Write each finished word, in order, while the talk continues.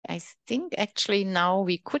I think actually now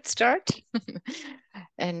we could start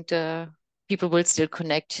and people will still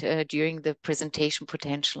connect during the presentation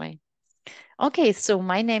potentially. Okay, so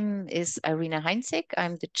my name is Irina Heinzig.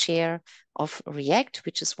 I'm the chair of REACT,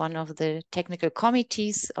 which is one of the technical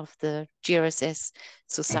committees of the GRSS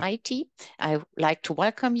Society. I would like to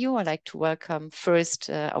welcome you. I'd like to welcome first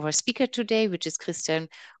our speaker today, which is Christian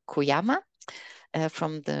Koyama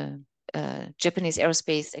from the Japanese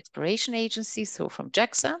Aerospace Exploration Agency, so from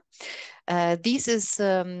JAXA. This is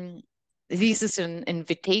an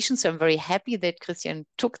invitation, so I'm very happy that Christian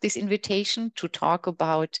took this invitation to talk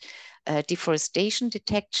about deforestation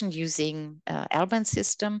detection using L-band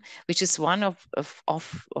system, which is one of a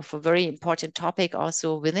very important topic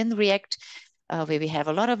also within REACT, where we have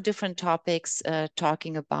a lot of different topics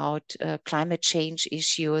talking about climate change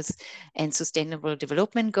issues and sustainable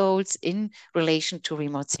development goals in relation to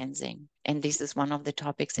remote sensing. And this is one of the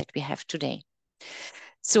topics that we have today.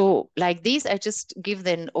 So like this, I just give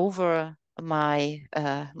then over my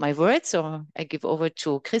words, or I give over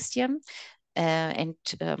to Christian, and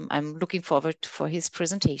I'm looking forward for his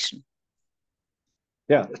presentation.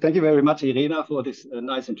 Yeah, thank you very much, Irina, for this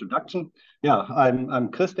nice introduction. Yeah, I'm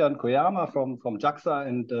Christian Koyama from JAXA,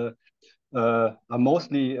 and I'm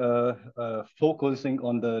mostly focusing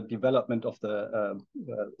on the development of the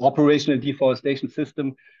operational deforestation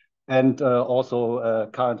system, and also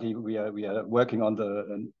currently we are working on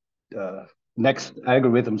the next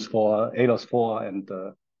algorithms for ALOS4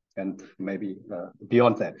 and maybe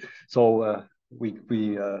beyond that. So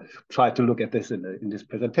we try to look at this in this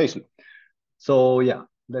presentation. So yeah,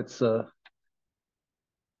 let's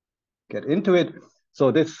get into it.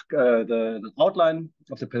 So this the outline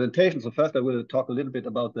of the presentation. So first I will talk a little bit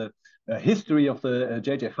about the history of the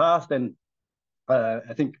JJ-FAST, and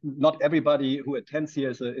I think not everybody who attends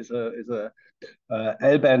here is a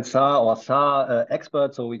L-band SAR or SAR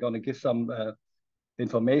expert. So we're going to give some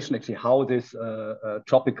information actually how this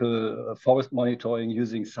tropical forest monitoring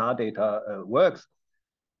using SAR data works.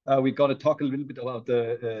 We're going to talk a little bit about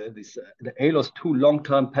the ALOS2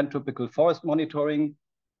 long-term pan-tropical forest monitoring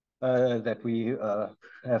that we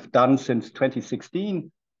have done since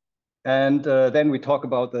 2016. And then we talk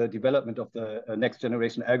about the development of the next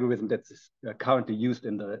generation algorithm that's currently used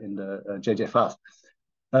in the JJ-FAST.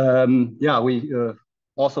 Yeah, we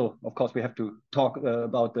also, of course, we have to talk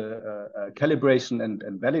about the calibration and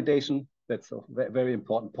validation. That's a very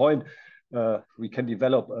important point. We can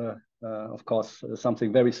develop, of course,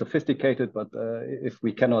 something very sophisticated, but if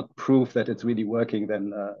we cannot prove that it's really working,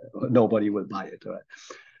 then nobody will buy it. Right?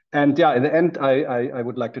 And yeah, in the end, I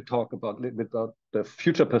would like to talk about a little bit about the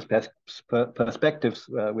future perspectives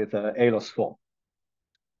with ALOS4.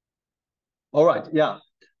 All right, yeah.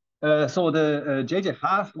 So the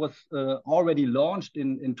JJ-FAST was already launched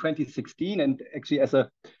in 2016, and actually as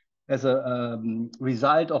a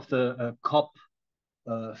result of the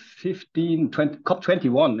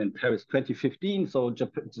COP21 in Paris 2015. So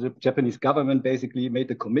the Japanese government basically made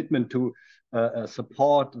the commitment to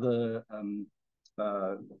support the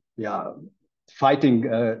fighting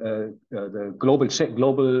the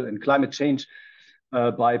global and climate change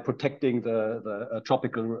by protecting the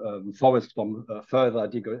tropical forests from further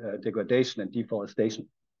degradation and deforestation.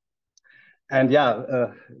 And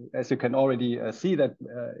yeah, as you can already see that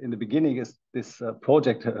in the beginning is this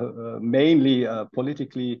project mainly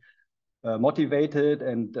politically motivated,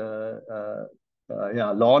 and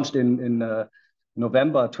yeah, launched in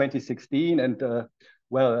November 2016. And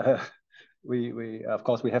well, we of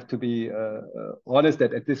course we have to be honest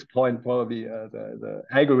that at this point probably the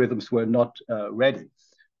algorithms were not ready.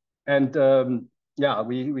 And yeah,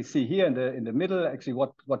 we see here in the middle actually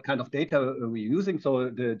what kind of data we're using. So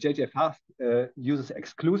the JJ-FAST uses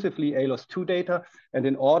exclusively ALOS2 data, and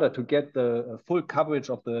in order to get the full coverage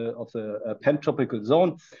of the pan-tropical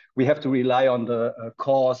zone, we have to rely on the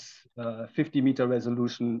coarse 50-meter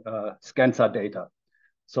resolution ScanSAR data.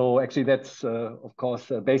 So actually that's of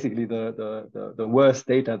course basically the worst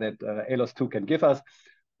data that ALOS2 can give us.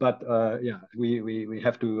 But yeah, we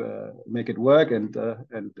have to make it work, and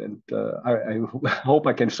I hope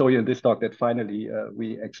I can show you in this talk that finally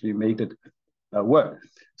we actually made it work.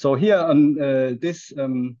 So here on this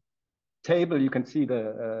table, you can see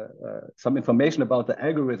some information about the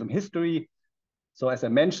algorithm history. So as I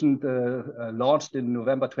mentioned, launched in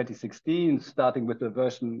November 2016, starting with the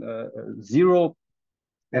version 0,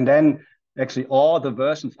 and then actually all the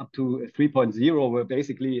versions up to 3.0 were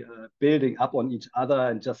basically building up on each other,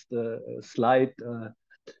 and just slight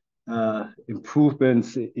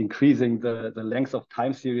improvements, increasing the length of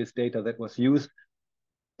time series data that was used.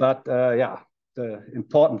 But yeah, the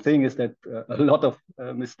important thing is that a lot of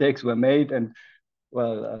mistakes were made, and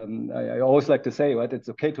I always like to say, right, it's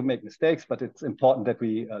okay to make mistakes, but it's important that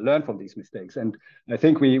we learn from these mistakes. And I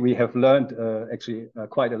think we have learned actually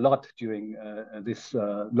quite a lot during this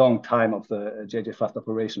long time of the JJ Fast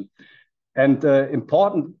operation. And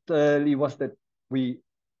importantly was that we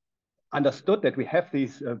understood that we have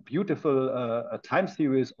these beautiful time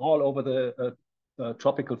series all over the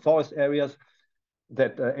tropical forest areas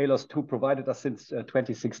that ALOS2 provided us since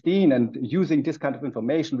 2016. And using this kind of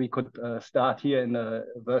information, we could start here in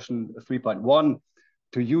version 3.1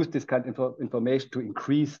 to use this kind of information to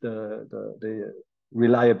increase the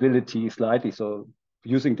reliability slightly. So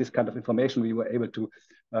using this kind of information, we were able to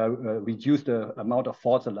reduce the amount of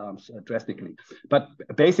false alarms drastically. But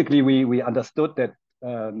basically, we understood that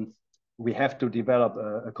we have to develop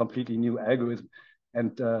a completely new algorithm.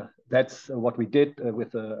 And that's what we did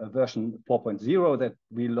with version 4.0 that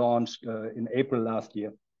we launched in April last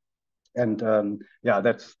year. And yeah,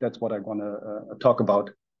 that's what I want to talk about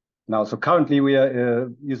now. So currently we are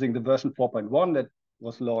using the version 4.1 that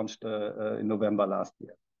was launched in November last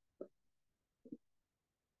year.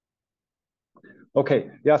 Okay,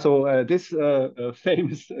 yeah, so this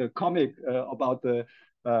famous comic about the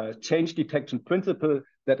change detection principle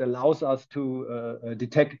that allows us to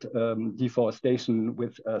detect deforestation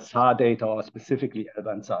with SAR data, or specifically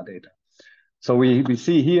L-band SAR data. So we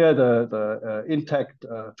see here the intact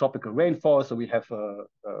tropical rainforest. So we have,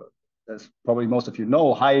 as probably most of you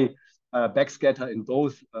know, high backscatter in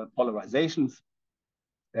both polarizations.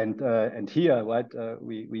 And here, right,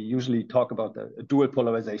 we usually talk about a dual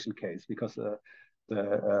polarization case, because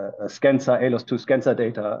the ScanSAR, ALOS2 ScanSAR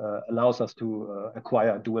data allows us to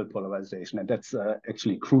acquire dual polarization. And that's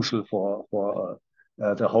actually crucial for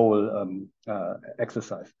the whole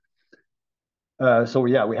exercise. So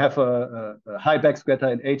yeah, we have a high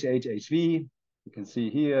backscatter in HH, you can see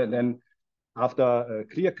here. And then after a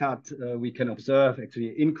clear cut, we can observe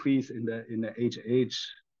actually an increase in the HH.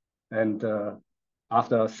 And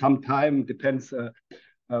after some time, depends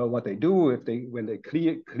what they do. When they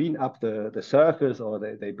clean up the surface, or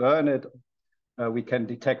they burn it, we can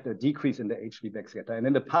detect a decrease in the HV backscatter. And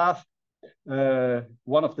in the past,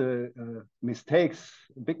 one of the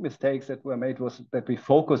big mistakes that were made was that we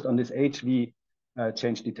focused on this HV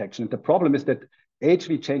change detection. The problem is that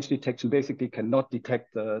HV change detection basically cannot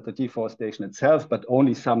detect the deforestation itself, but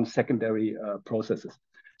only some secondary processes.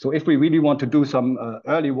 So if we really want to do some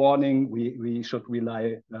early warning, we should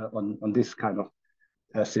rely on this kind of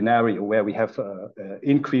scenario where we have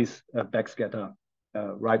increased backscatter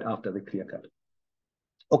right after the clear cut.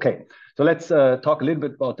 Okay, so let's talk a little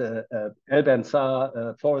bit about the L-band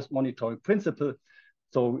SAR forest monitoring principle.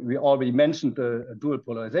 So we already mentioned the dual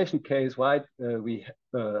polarization case, right?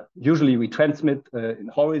 Usually we transmit in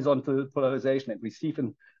horizontal polarization and receive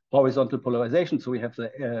in horizontal polarization. So we have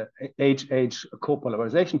the HH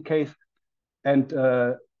co-polarization case. And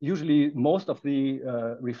usually most of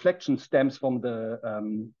the reflection stems from the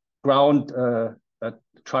ground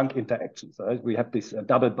trunk interactions. Right? We have this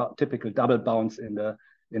typical double bounce in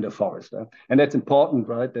the forest. And that's important,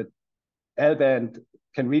 right? That L-band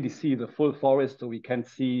can really see the full forest, so we can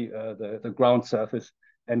see the ground surface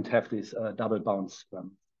and have this double bounce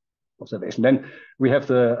observation. Then we have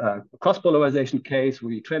the cross-polarization case.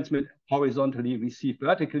 We transmit horizontally, receive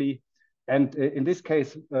vertically. And in this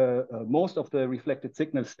case, most of the reflected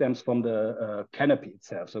signal stems from the canopy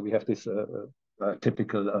itself. So we have this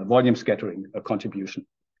typical volume scattering contribution.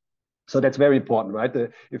 So that's very important, right?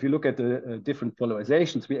 If you look at the different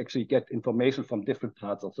polarizations, we actually get information from different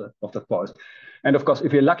parts of the forest. And of course,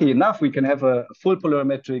 if you're lucky enough, we can have a full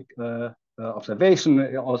polarimetric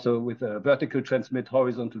observation, also with a vertical transmit,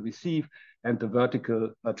 horizontal receive, and the vertical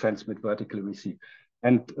transmit, vertical receive.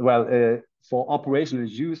 And well, for operational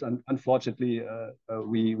use, unfortunately,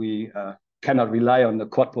 we cannot rely on the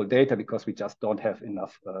quad-pole data because we just don't have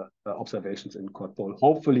enough observations in quad-pole.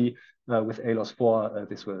 Hopefully, with ALOS4,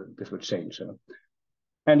 this will change.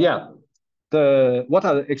 And yeah, what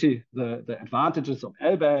are actually the advantages of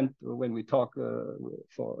L-band when we talk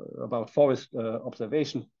about forest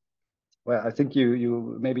observation? Well, I think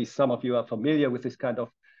maybe some of you are familiar with this kind of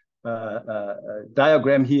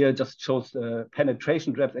diagram here. Just shows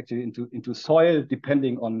penetration depth actually into soil,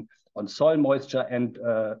 depending on soil moisture and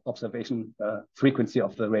observation frequency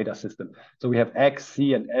of the radar system. So we have X,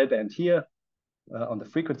 C, and L-band here on the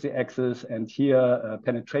frequency axis, and here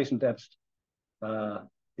penetration depth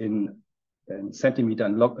in centimeter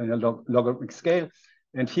and logarithmic scale.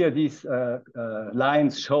 And here these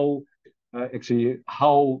lines show actually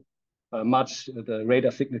how much the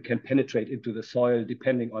radar signal can penetrate into the soil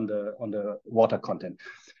depending on the water content.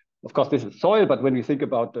 Of course, this is soil, but when we think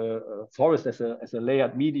about the forest as a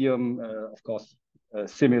layered medium, of course,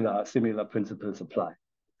 similar principles apply.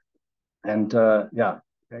 And yeah,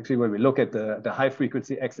 actually, when we look at the high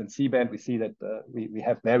frequency X and C band, we see that we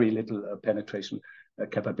have very little penetration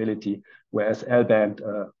capability, whereas L band,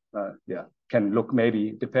 yeah, can look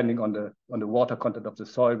maybe depending on the water content of the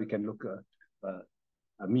soil, we can look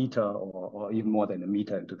a meter or even more than a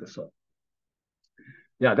meter into the soil.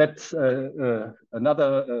 Yeah, that's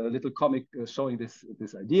another little comic showing this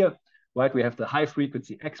idea, right? We have the high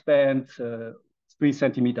frequency X band, 3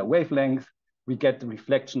 centimeter wavelength. We get the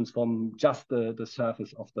reflections from just the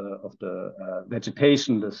surface of the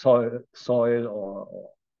vegetation, the soil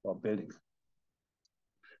or buildings.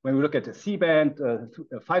 When we look at the C band,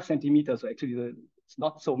 5 centimeters, so actually it's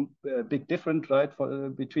not so big difference, right,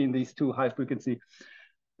 between these two high frequency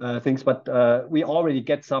things, but we already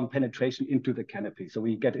get some penetration into the canopy. So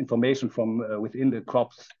we get information from within the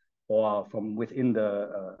crops or from within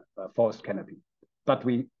the forest canopy. But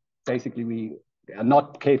we are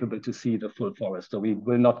not capable to see the full forest. So we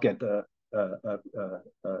will not get a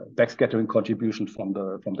backscattering contribution from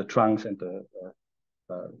the trunks and the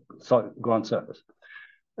ground surface.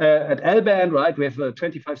 At L band, right, we have a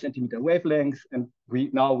 25 centimeter wavelength, and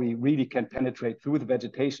now we really can penetrate through the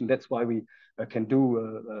vegetation. That's why we can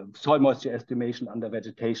do soil moisture estimation under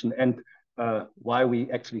vegetation, and why we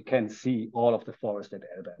actually can see all of the forest at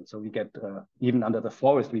L band. So we get even under the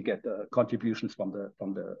forest, we get contributions from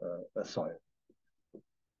the soil.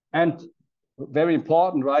 And very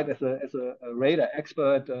important, right? As a radar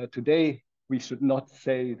expert today, we should not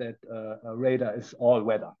say that a radar is all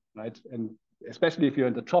weather, right? And especially if you're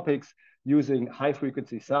in the tropics, using high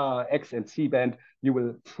frequency SAR, X and C band, you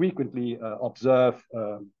will frequently observe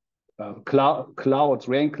clouds,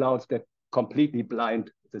 rain clouds that completely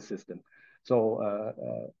blind the system. So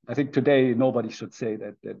I think today nobody should say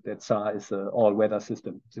that SAR is an all-weather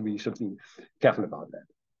system. So we should be careful about that.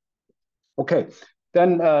 Okay,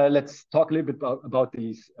 then let's talk a little bit about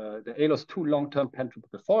these the ALOS 2 long-term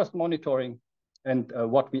pan-tropical forest monitoring and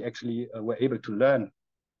what we actually were able to learn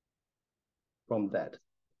from that.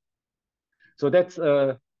 So that's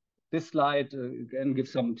this slide again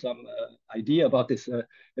gives some idea about this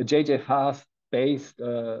JJ-FAST-based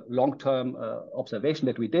long-term observation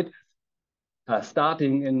that we did,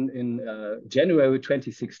 starting in January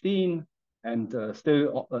 2016 and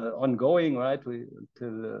still ongoing, right?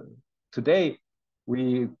 Till today,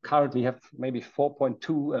 we currently have maybe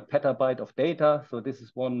 4.2 petabyte of data. So this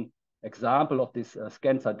is one example of this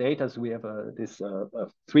ScanSAR data. So we have this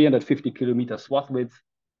 350 kilometer swath width,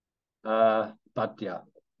 but yeah,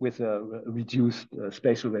 with a reduced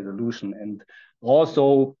spatial resolution. And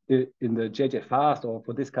also in the JJ-FAST, or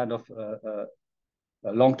for this kind of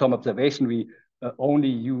long-term observation, we only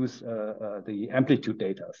use the amplitude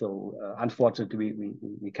data. So unfortunately,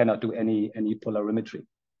 we cannot do any polarimetry.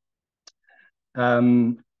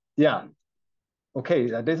 Yeah. Okay,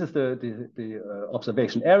 this is the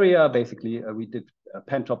observation area. Basically, we did a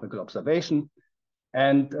pan-tropical observation.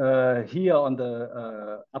 And here on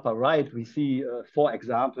the upper right, we see 4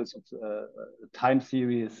 examples of time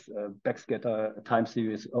series, backscatter time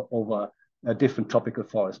series over different tropical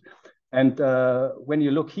forests. And when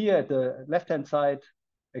you look here at the left-hand side,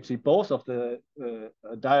 actually both of the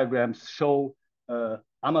diagrams show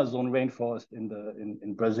Amazon rainforest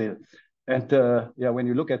in Brazil. And yeah, when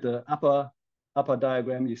you look at the upper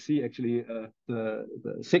diagram, you see actually the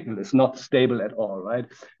signal is not stable at all, right?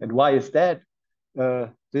 And why is that?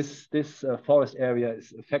 This forest area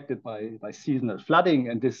is affected by seasonal flooding,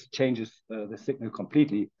 and this changes the signal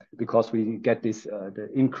completely because we get this the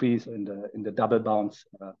increase in the double bounce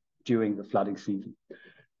during the flooding season.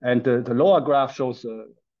 And the lower graph shows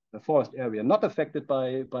the forest area not affected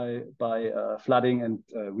by flooding, and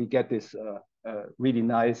we get this really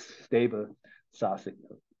nice stable SAR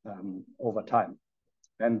signal over time.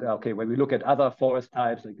 And okay, when we look at other forest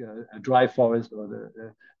types, like a dry forest or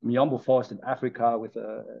the Miombo forest in Africa with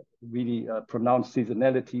really pronounced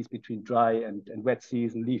seasonalities between dry and wet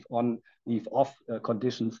season, leaf on, leaf off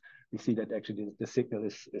conditions, we see that actually the signal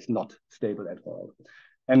is not stable at all.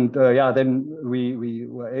 And yeah, then we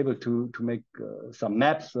were able to make some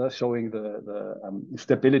maps showing the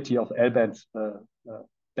stability of L-bands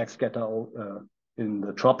backscatter in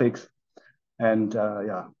the tropics. And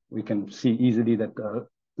yeah, we can see easily that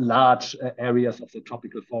large areas of the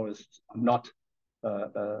tropical forests are not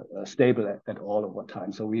stable at all over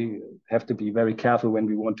time. So we have to be very careful when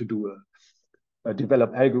we want to do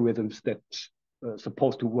develop algorithms that are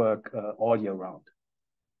supposed to work all year round.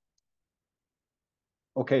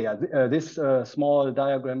 Okay, yeah, this small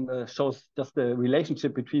diagram shows just the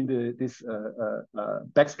relationship between this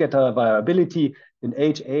backscatter variability in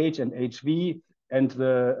HH and HV and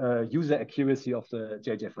the user accuracy of the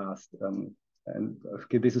JJFAST. And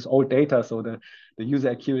okay, this is old data, so the user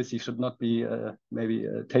accuracy should not be maybe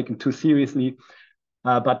taken too seriously,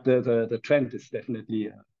 but the trend is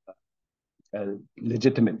definitely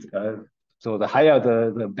legitimate. So the higher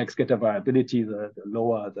the backscatter variability, the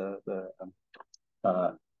lower the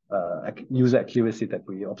user accuracy that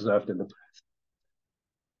we observed in the past.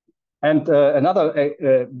 And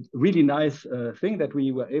another really nice thing that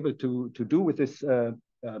we were able to do with this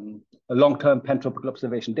long-term pantropical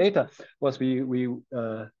observation data was we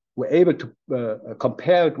were able to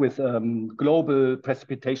compare it with global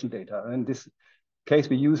precipitation data. In this case,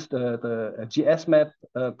 we used the GSMAP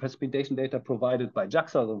precipitation data provided by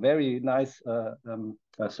JAXA, a very nice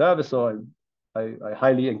service. So I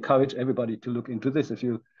highly encourage everybody to look into this if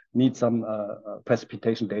you need some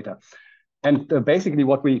precipitation data. And basically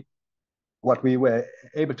what we were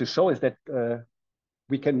able to show is that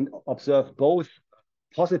we can observe both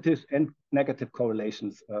positive and negative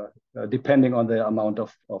correlations depending on the amount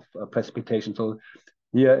of precipitation. So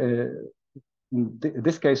here,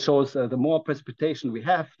 this case shows the more precipitation we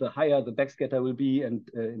have, the higher the backscatter will be, and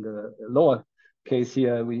in the lower case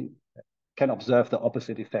here, we can observe the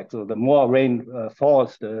opposite effect. So the more rain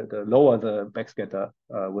falls, the lower the backscatter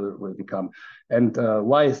will become. And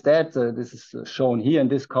why is that? This is shown here in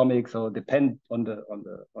this comic. So depend on the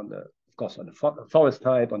of course on the forest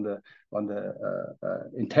type, on the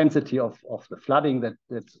intensity of the flooding that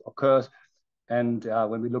occurs. And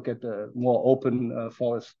when we look at the more open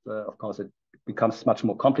forest, of course it becomes much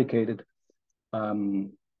more complicated.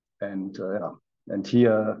 And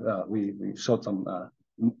here we showed some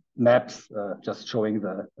maps just showing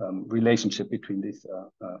the relationship between this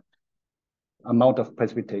amount of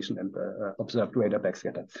precipitation and observed radar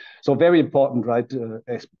backscatter. So very important, right?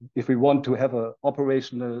 If we want to have an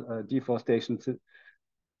operational deforestation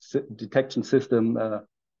detection system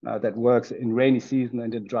that works in rainy season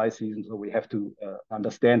and in dry season, so we have to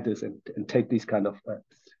understand this and take these kind of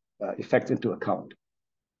effects into account.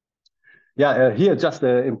 Yeah, here just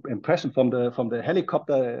the impression from the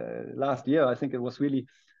helicopter last year. I think it was really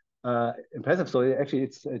impressive. So actually,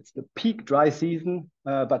 it's the peak dry season,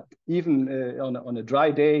 but even on a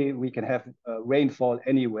dry day, we can have rainfall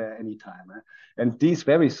anywhere, anytime. And these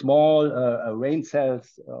very small rain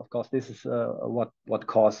cells, of course, this is what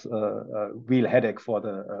cause a real headache for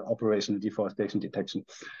the operational deforestation detection.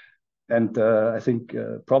 And I think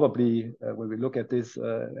probably when we look at this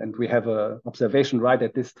and we have an observation right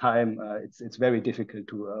at this time, it's very difficult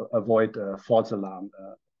to avoid false alarm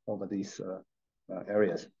over these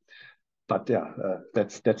areas. But yeah,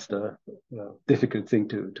 that's the difficult thing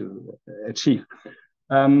to achieve.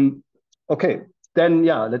 Okay, then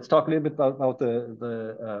yeah, let's talk a little bit about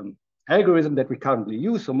the algorithm that we currently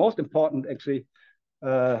use. So most important actually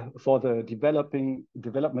for the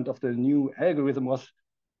development of the new algorithm was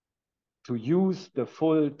to use the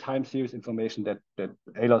full time series information that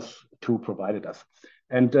ALOS 2 provided us.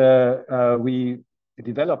 And we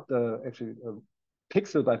developed actually a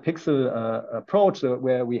pixel by pixel approach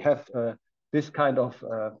where we have this kind of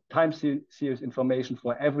time series information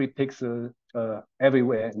for every pixel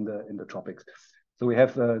everywhere in the tropics. So we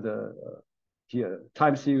have here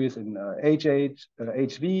time series in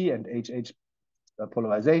HV and HH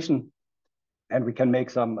polarization. And we can make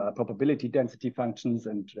some probability density functions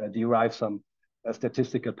and derive some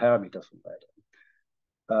statistical parameters from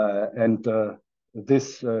that.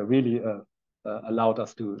 This really allowed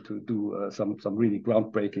us to do some really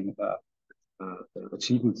groundbreaking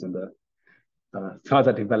achievements in the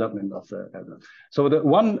further development of the algorithm. So the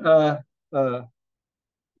one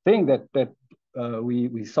thing that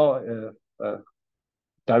we saw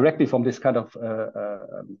directly from this kind of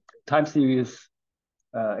time series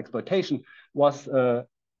exploitation was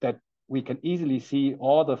that we can easily see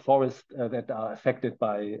all the forests that are affected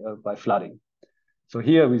by flooding. So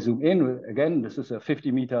here we zoom in again. This is a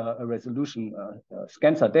 50-meter resolution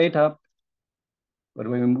ScanSAR data. But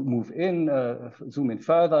when we move in, zoom in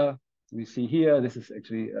further, we see here this is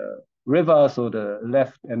actually a river, so the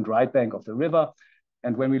left and right bank of the river.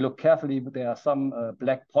 And when we look carefully, there are some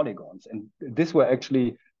black polygons, and these were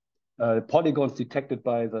actually polygons detected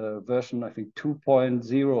by the version, I think,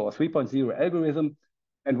 2.0 or 3.0 algorithm.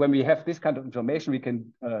 And when we have this kind of information, we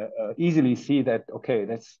can easily see that, okay,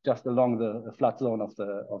 that's just along the flood zone of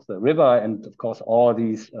the river. And of course, all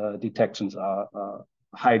these detections are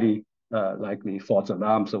highly likely false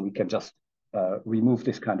alarms. So we can just remove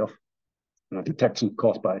this kind of detection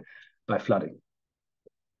caused by flooding.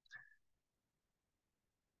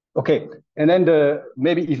 Okay, and then the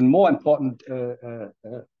maybe even more important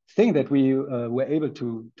thing that we were able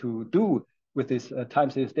to do with this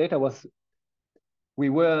time series data was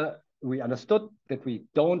we understood that we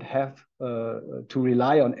don't have to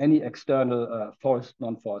rely on any external forest,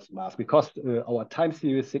 non-forest mask, because our time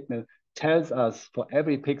series signal tells us for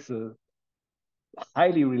every pixel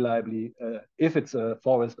highly reliably if it's a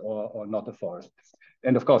forest or not a forest.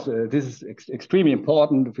 And of course, this is extremely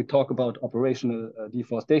important. If we talk about operational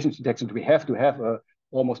deforestation detection, we have to have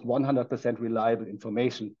almost 100% reliable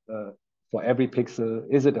information for every pixel.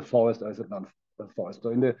 Is it a forest or is it non-forest? So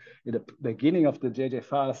in the beginning of the JJ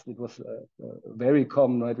Fast, it was very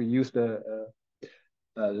common, right? We used a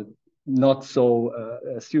not so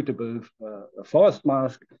suitable forest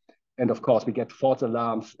mask. And of course, we get false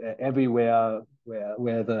alarms everywhere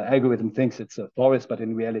where the algorithm thinks it's a forest, but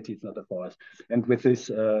in reality, it's not a forest. And with this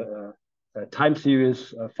time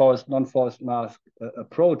series forest, non-forest mask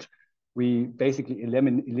approach, we basically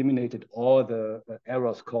eliminated all the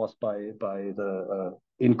errors caused by the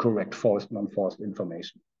incorrect forest, non-forest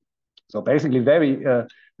information. So basically, very a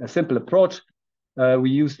simple approach. We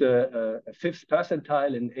used a fifth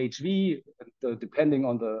percentile in HV, depending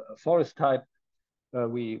on the forest type.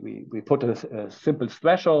 We put a simple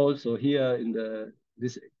threshold. So here in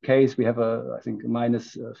this case, we have I think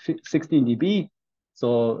minus 16 dB.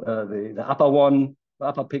 So the upper one, the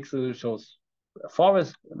upper pixel shows a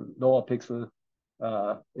forest, and lower pixel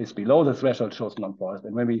is below the threshold, shows non-forest.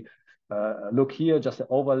 And when we look here, just an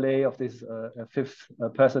overlay of this fifth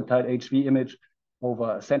percentile HV image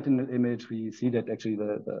over a sentinel image, we see that actually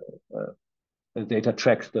the data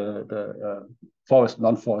tracks the forest,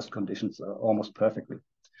 non-forest conditions almost perfectly.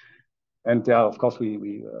 And of course,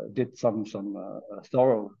 we did some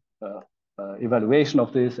thorough evaluation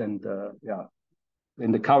of this. And yeah,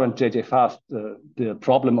 in the current JJ Fast, the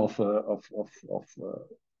problem of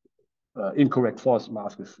incorrect forest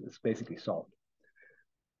mask is basically solved.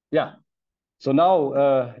 Yeah. So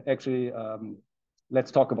now, actually,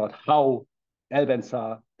 let's talk about how L-band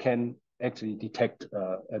SAR can actually detect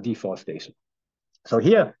deforestation. So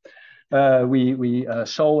here we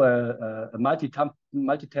show a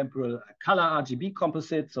multi-temporal color RGB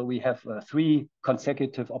composite. So we have 3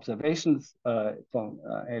 consecutive observations from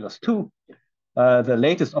ALOS-2. The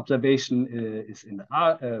latest observation is in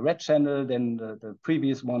the red channel, then the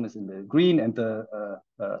previous one is in the green, and the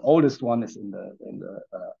oldest one is in the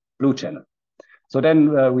blue channel. So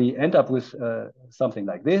then we end up with something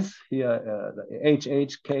like this here, the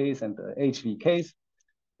HH case and the HV case.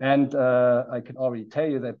 And I can already tell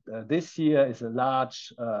you that this here is a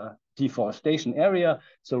large deforestation area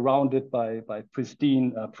surrounded by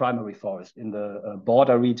pristine primary forest in the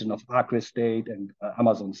border region of Acre State and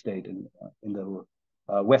Amazon State in the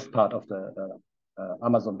west part of the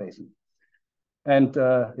Amazon basin. And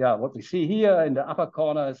yeah, what we see here in the upper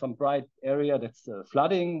corner is some bright area that's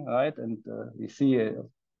flooding, right? And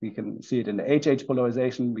we can see it in the HH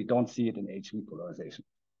polarization. We don't see it in HV polarization.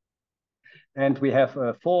 And we have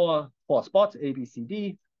four spots, A, B, C,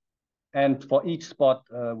 D. And for each spot,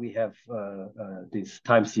 we have this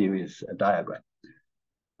time series diagram.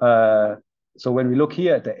 So when we look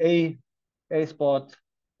here at the A spot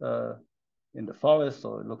in the forest,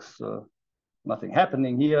 so it looks nothing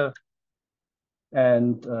happening here.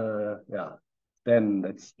 And yeah, then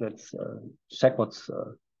let's check what's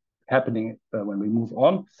happening when we move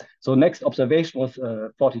on. So next observation was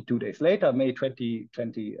 42 days later, May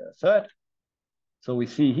 23rd. So we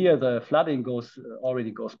see here the flooding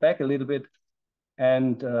already goes back a little bit,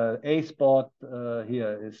 and A spot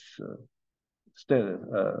here is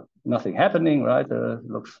still nothing happening, right?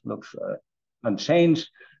 Looks unchanged.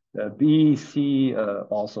 B, C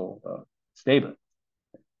also stable.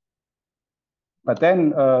 But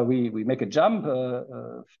then we make a jump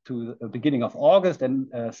to the beginning of August, and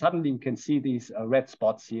suddenly we can see these red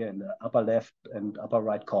spots here in the upper left and upper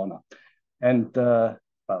right corner. And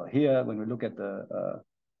here, when we look at the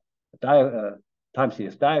time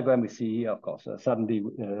series diagram, we see here, of course, suddenly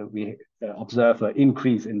we observe an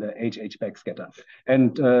increase in the HH backscatter.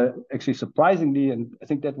 And actually, surprisingly, and I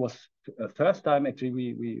think that was the first time actually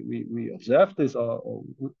we observed this, or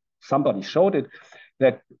somebody showed it,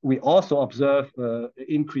 that we also observe an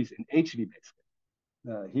increase in HV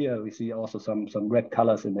backscatter. Here we see also some red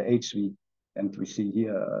colors in the HV, and we see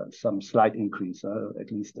here some slight increase,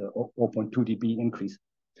 at least 0.2 dB increase,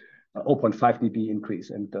 0.5 dB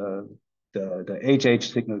increase, and the HH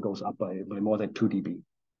signal goes up by more than 2 dB.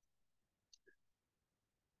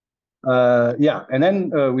 Yeah, and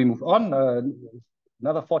then we move on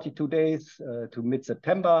another 42 days to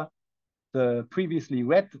mid-September. The previously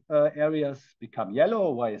red areas become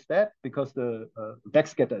yellow. Why is that? Because the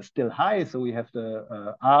backscatter is still high. So we have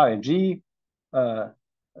the R and G high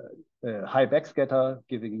backscatter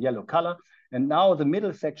giving yellow color. And now the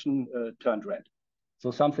middle section turned red. So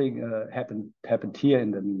something happened here in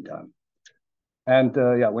the meantime. And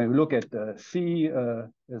yeah, when we look at C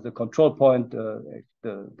as a control point,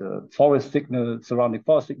 the forest signal, surrounding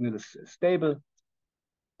forest signal is stable.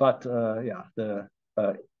 But yeah, the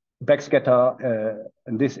backscatter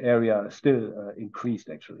in this area still increased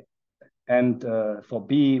actually. And for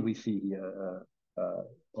B, we see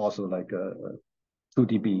also like a 2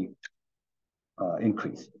 dB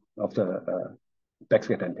increase of the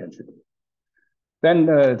backscatter intensity. Then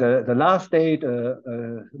the last date,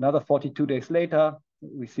 another 42 days later,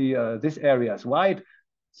 we see this area is white.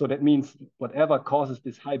 So that means whatever causes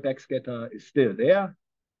this high backscatter is still there.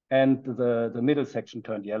 And the middle section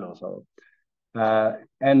turned yellow. So,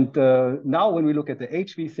 now when we look at the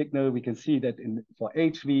HV signal, we can see that for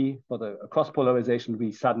HV, for the cross polarization,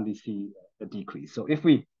 we suddenly see a decrease. So if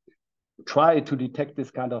we try to detect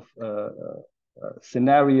this kind of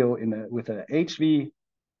scenario with a HV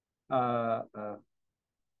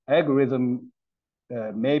algorithm,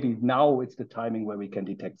 maybe now it's the timing where we can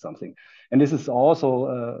detect something. And this is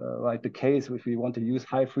also like the case if we want to use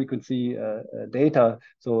high frequency data.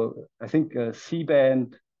 So I think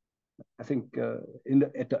C-band, I think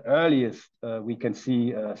at the earliest we can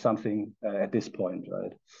see something at this point,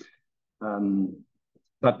 right?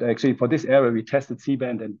 But actually for this area, we tested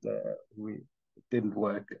C-band and we didn't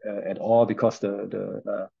work at all because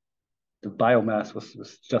the biomass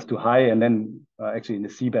was just too high. And then actually in the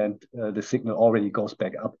C-band, the signal already goes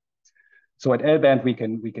back up. So at L-band, we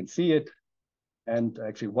can see it. And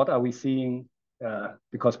actually, what are we seeing?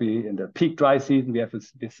 Because in the peak dry season, we have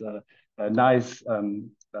this nice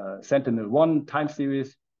Sentinel-1 time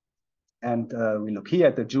series. And we look here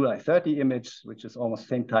at the July 30 image, which is almost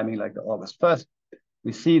same timing like the August 1st.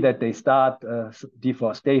 We see that they start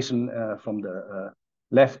deforestation from the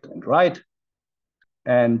left and right.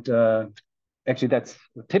 And actually, that's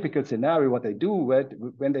a typical scenario. What they do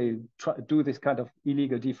when they do this kind of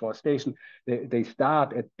illegal deforestation, they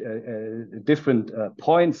start at different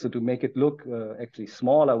points, so to make it look actually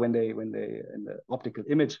smaller when they in the optical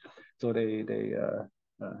image. So they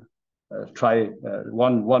try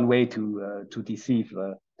one way to deceive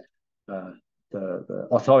the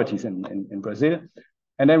authorities in Brazil.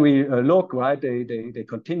 And then we look, right, they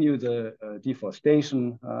continue the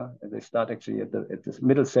deforestation. They start actually at this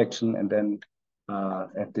middle section, and then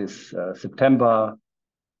at this September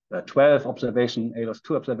 12 observation,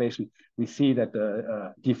 ALOS-2 observation, we see that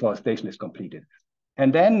the deforestation is completed.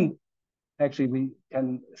 And then actually we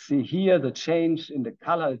can see here the change in the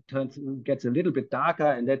color. It gets a little bit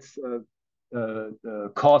darker, and that's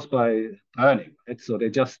caused by burning. Right? So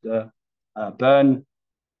they just burn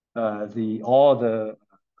all the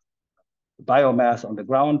biomass on the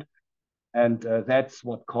ground, and that's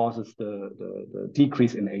what causes the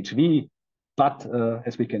decrease in HV. But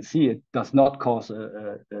as we can see, it does not cause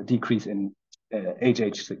a decrease in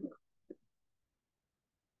HH signal.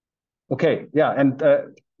 Okay, yeah, and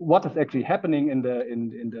what is actually happening in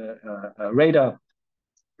the radar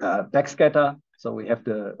backscatter? So we have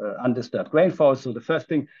the undisturbed rainfall. So the first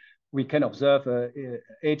thing we can observe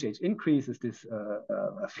HH increase is this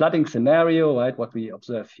flooding scenario, right? What we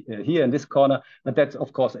observe here in this corner, but that's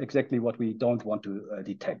of course exactly what we don't want to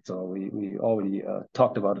detect. So we already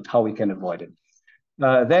talked about it, how we can avoid it.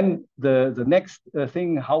 Then the next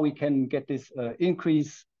thing, how we can get this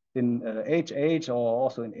increase in HH or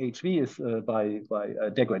also in HV is by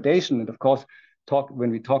degradation. And of course, when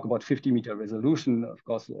we talk about 50-meter resolution, of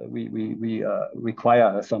course, we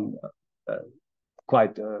require some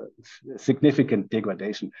quite significant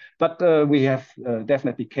degradation. But we have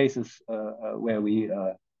definitely cases where we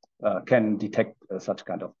can detect such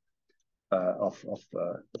kind of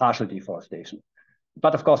partial deforestation.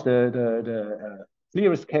 But of course, the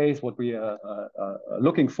clearest case, what we are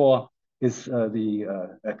looking for is the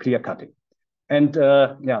clear cutting. And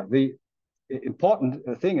yeah, the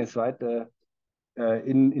important thing is, right,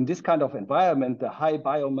 in this kind of environment, the high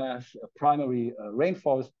biomass primary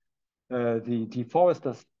rainforest, the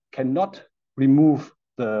deforesters cannot remove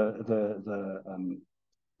the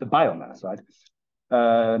biomass, right?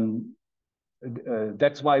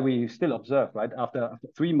 That's why we still observe, right? After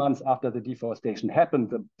 3 months after the deforestation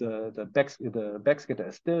happened, the backscatter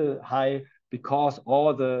is still high because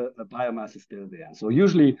all the biomass is still there. So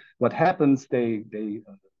usually what happens, they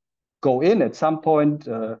go in at some point,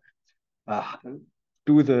 do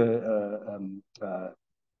the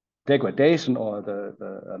degradation or the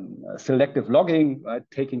selective logging, right?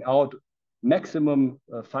 Taking out maximum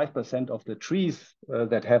 5% of the trees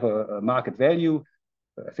that have a market value.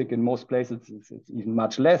 I think in most places it's even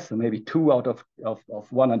much less, so maybe 2 out of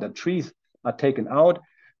 100 trees are taken out.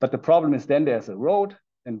 But the problem is then there's a road,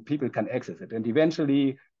 and people can access it. And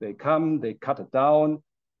eventually they come, they cut it down,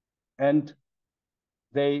 and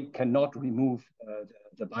they cannot remove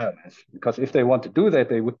the biomass, because if they want to do that,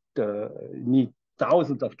 they would need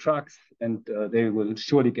thousands of trucks, and they will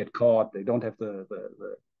surely get caught. They don't have the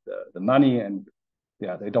money, and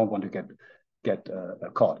yeah, they don't want to get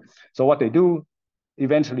caught. So what they do,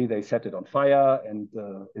 eventually they set it on fire, and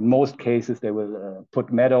in most cases they will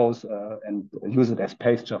put meadows and use it as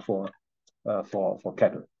pasture for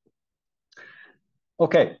cattle.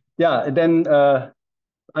 Okay, yeah, and then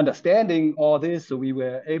understanding all this, so we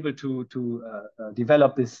were able to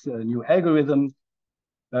develop this new algorithm.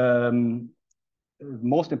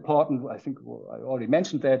 Most important, I think I already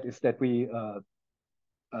mentioned that, is that we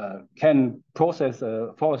can process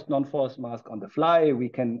a forest non-forest mask on the fly. We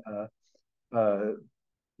can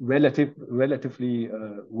relatively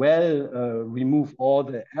well remove all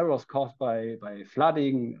the errors caused by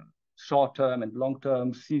flooding, short-term and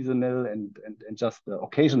long-term, seasonal and just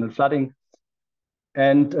occasional flooding.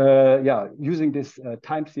 And yeah, using this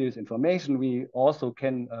time series information, we also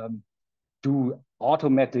can do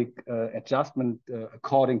automatic adjustment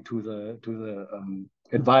according to the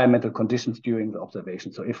environmental conditions during the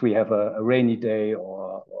observation. So if we have a rainy day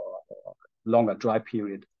or longer dry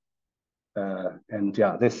period, and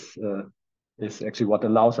yeah, this is actually what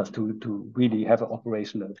allows us to really have an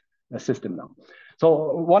operational system now.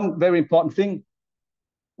 So one very important thing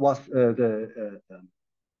was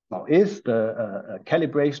is the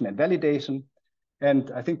calibration and validation.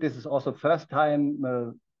 And I think this is also first time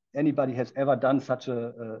anybody has ever done such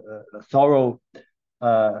a thorough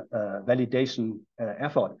validation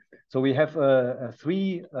effort. So we have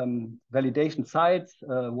 3 validation sites,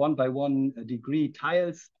 1 by 1 degree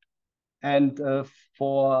tiles. And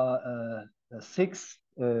for 6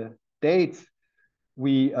 dates,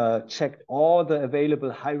 we checked all the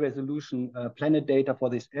available high resolution planet data for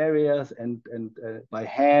these areas, and by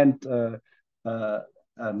hand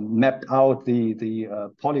mapped out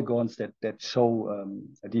the polygons that show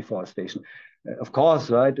deforestation. Of course,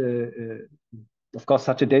 right? Of course,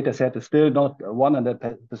 such a data set is still not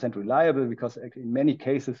 100% reliable, because in many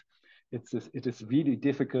cases it is really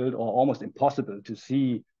difficult or almost impossible to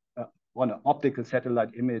see on an optical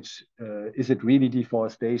satellite image, is it really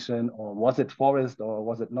deforestation, or was it forest, or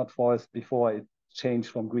was it not forest before it changed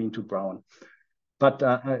from green to brown? But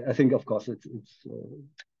I think, of course, it's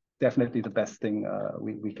definitely the best thing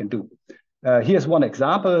we can do. Here's one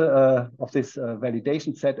example of this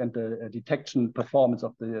validation set and the detection performance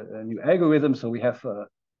of the new algorithm. So we have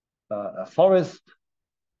a forest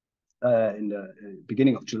in the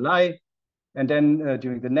beginning of July, and then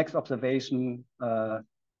during the next observation,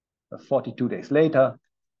 42 days later,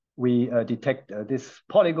 we detect this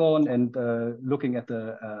polygon, and looking at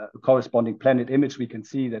the corresponding planet image, we can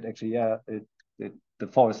see that actually, yeah, the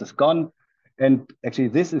forest is gone. And actually,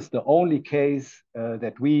 this is the only case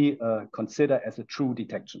that we consider as a true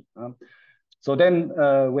detection. So then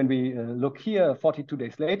when we look here, 42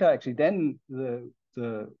 days later, actually then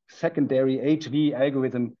the secondary HV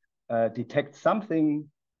algorithm detects something.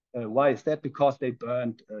 Why is that? Because they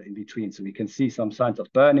burned in between. So we can see some signs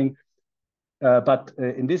of burning. But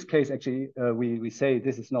in this case, actually, we say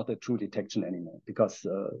this is not a true detection anymore, because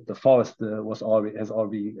the forest has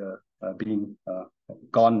already been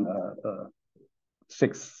gone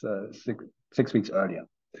 6 weeks earlier.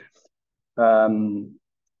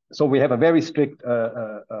 So we have a very strict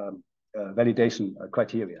validation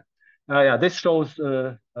criteria. Yeah, this shows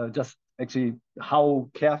just actually how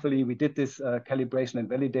carefully we did this calibration and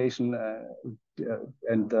validation,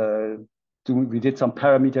 and we did some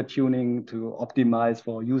parameter tuning to optimize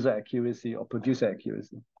for user accuracy or producer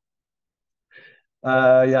accuracy.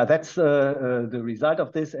 Yeah, that's the result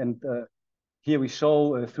of this. And here we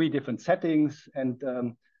show 3 different settings. And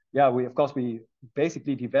yeah, of course, we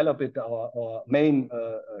basically develop it. Our main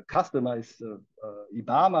customer is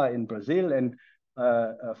IBAMA in Brazil. And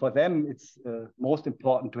for them, it's most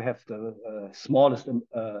important to have the smallest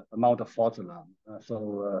amount of false alarm.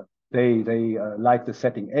 So they like the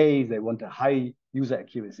setting A, they want a high user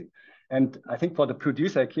accuracy. And I think for the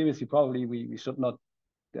producer accuracy, probably we should not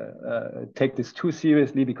take this too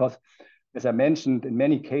seriously, because as I mentioned, in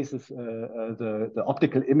many cases, the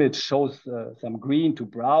optical image shows some green to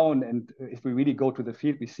brown. And if we really go to the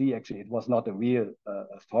field, we see actually it was not a real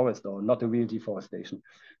forest or not a real deforestation.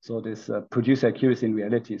 So this producer accuracy in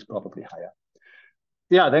reality is probably higher.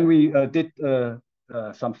 Yeah, then we did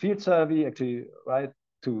some field survey, actually, right,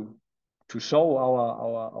 to show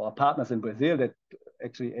our partners in Brazil that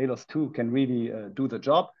actually ALOS 2 can really do the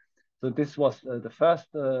job. So this was the first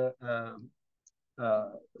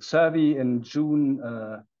survey in June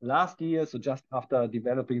last year, so just after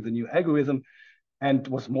developing the new algorithm, and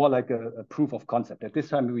was more like a proof of concept. At this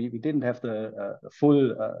time, we didn't have the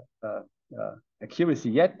full accuracy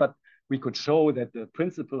yet, but we could show that the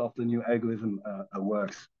principle of the new algorithm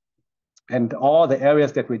works. And all the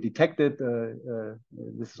areas that we detected,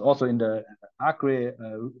 this is also in the Acre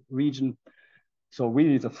region, so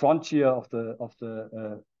really the frontier of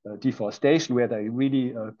the deforestation, where they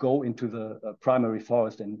really go into the primary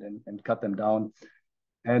forest and cut them down.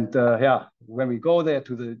 And yeah, when we go there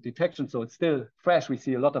to the detection, so it's still fresh, we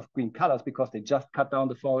see a lot of green colors because they just cut down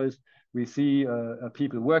the forest. We see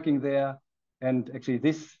people working there. And actually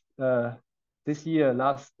this year,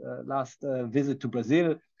 last visit to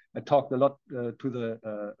Brazil, I talked a lot to the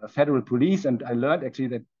federal police, and I learned actually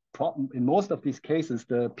that in most of these cases,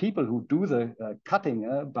 the people who do the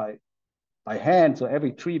cutting by hand, so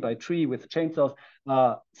every tree by tree with chainsaws,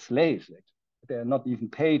 are slaves. They're not even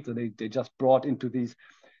paid, so they just brought into these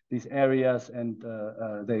areas, and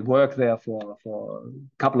they work there for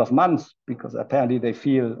a couple of months because apparently they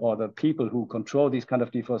feel, or the people who control these kind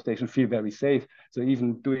of deforestation feel very safe. So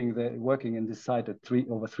even working in this site at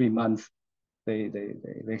over 3 months, they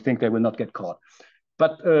think they will not get caught.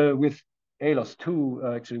 But with ALOS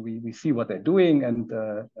 2, actually we see what they're doing, and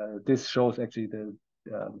this shows actually the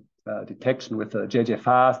detection with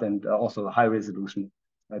JJ-Fast and also high resolution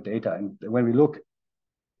data. And when we look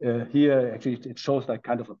here, actually it shows like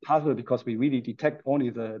kind of a puzzle, because we really detect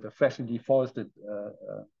only the freshly deforested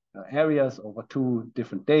areas over 2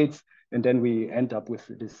 different dates, and then we end up with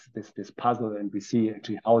this puzzle, and we see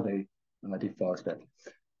actually how they deforested.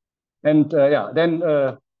 And yeah, then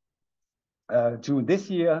June this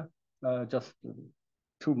year, just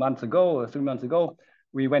 2 months ago or 3 months ago,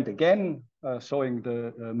 we went again, showing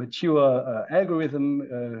the mature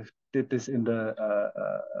algorithm. Did this in the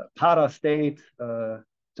Para state,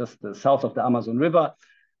 just south of the Amazon River.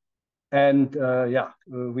 And yeah,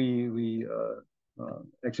 we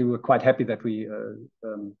actually were quite happy that we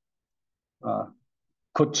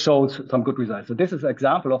could show some good results. So this is an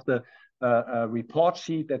example of the report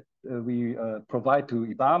sheet that we provide to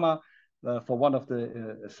IBAMA for one of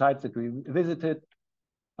the sites that we visited.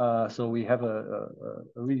 So we have a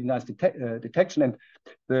really nice detection. And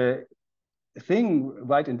the thing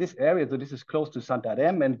right in this area, so this is close to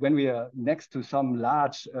Santarém, and when we are next to some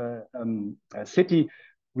large city,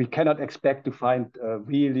 we cannot expect to find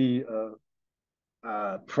really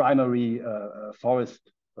primary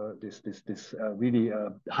forest, this really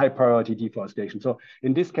high priority deforestation. So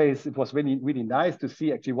in this case, it was really nice to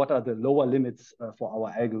see actually what are the lower limits for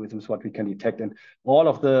our algorithms, what we can detect. And all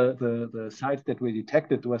of the sites that we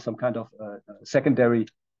detected were some kind of secondary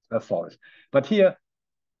forest. But here,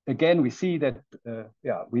 again, we see that,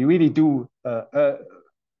 yeah, we really do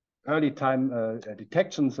early time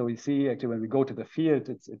detection. So we see actually when we go to the field,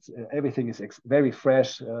 everything is very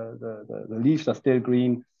fresh. The leaves are still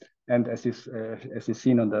green, and as you've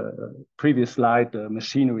seen on the previous slide, the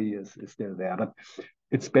machinery is still there. But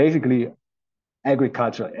it's basically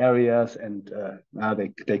agricultural areas, and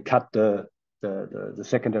they cut the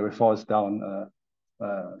secondary forest down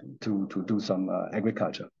to do some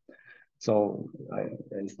agriculture. So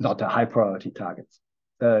it's not a high priority target.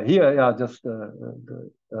 Here, yeah, just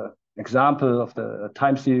the example of the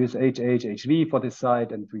time series HV for this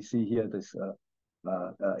site, and we see here this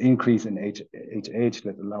increase in HH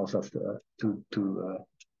that allows us to do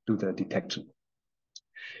the detection.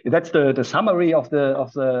 That's the summary of the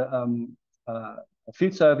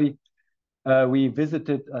field survey. We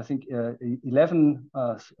visited, I think, 11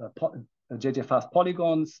 JJ-Fast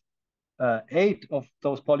polygons. 8 of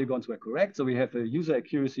those polygons were correct. So we have a user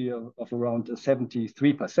accuracy of around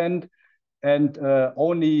 73%, and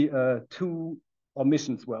only 2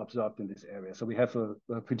 omissions were observed in this area. So we have a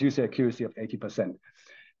producer accuracy of 80%.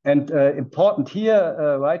 And important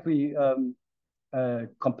here, right, we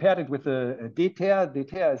compared it with the DTER.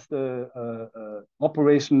 DTER is the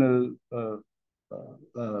operational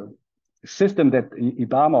system that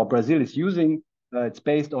IBAMA or Brazil is using. It's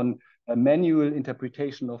based on a manual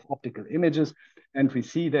interpretation of optical images, and we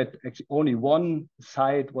see that actually only 1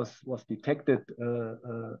 site was detected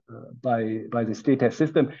by this data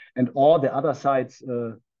system, and all the other sites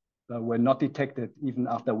were not detected even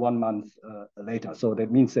after 1 month later. So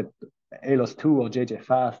that means that ALOS 2 or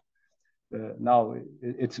JJ-Fast now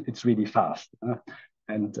it's really fast,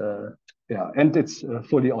 and yeah, and it's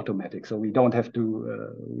fully automatic, so we don't have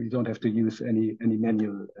to use any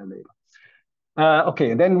manual labor.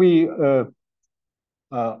 Okay, and then we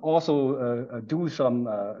also do some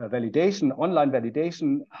validation, online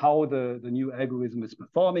validation, how the new algorithm is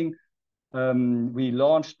performing. We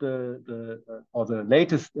launched the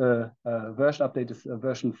latest version update is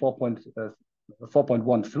version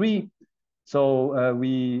 4.13. So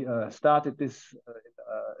we started this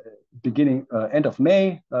end of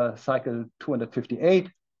May, cycle 258.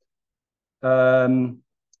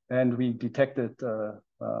 And we detected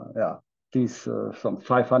these some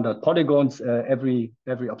 500 polygons every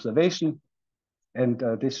observation. And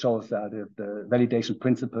this shows the validation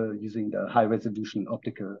principle using the high resolution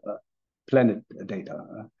optical planet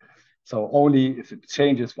data. So only if it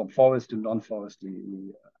changes from forest to non-forest,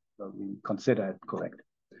 we consider it correct.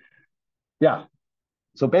 Yeah,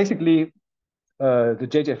 so basically the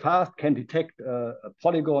JJ-Fast can detect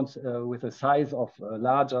polygons with a size of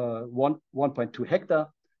larger 1.2 hectare.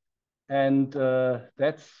 And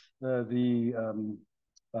that's the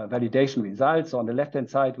validation results. On the left-hand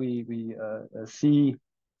side, we see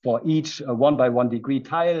for each 1 by 1 degree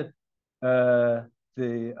tile,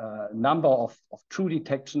 the number of true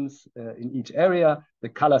detections in each area. The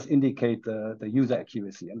colors indicate the user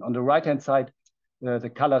accuracy. And on the right-hand side, the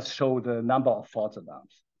colors show the number of false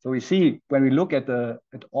alarms. So we see when we look at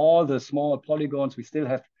all the small polygons, we still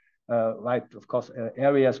have, of course,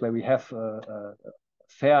 areas where we have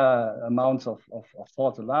fair amounts of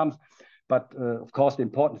false alarms. But of course, the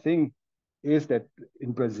important thing is that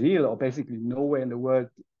in Brazil, or basically nowhere in the world,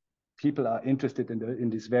 people are interested in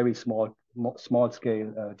this very small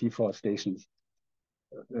scale deforestation.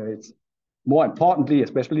 It's more importantly,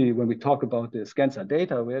 especially when we talk about the SAR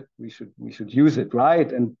data, we should use it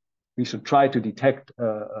right, and we should try to detect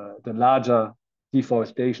the larger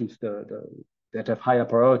deforestations that have higher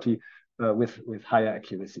priority with higher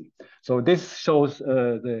accuracy. So this shows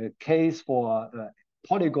the case for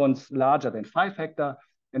polygons larger than 5 hectare,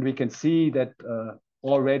 and we can see that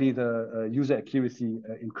already the user accuracy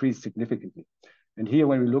increased significantly. And here,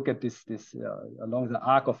 when we look at this along the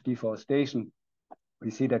arc of deforestation, we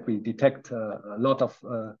see that we detect a lot of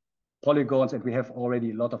polygons, and we have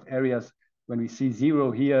already a lot of areas. When we see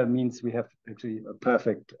 0 here, means we have actually a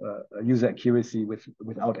perfect user accuracy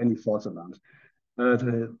without any false alarms.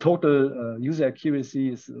 The total user accuracy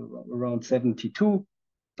is around 72%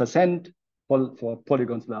 for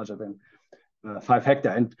polygons larger than 5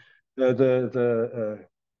 hectare. And the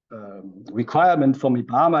requirement from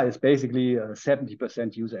IBAMA is basically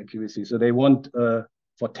 70% user accuracy. So they want,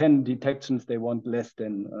 for 10 detections, they want less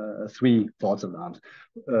than 3 false alarms.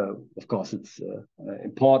 Of course, it's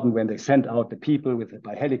important when they send out the people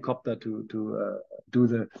by helicopter to do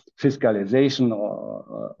the fiscalization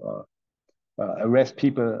or arrest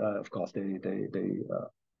people. Of course, they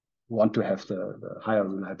want to have the higher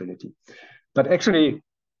reliability. But actually,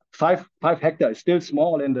 5 hectare is still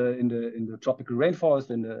small in the tropical rainforest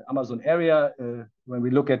in the Amazon area. When we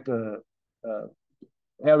look at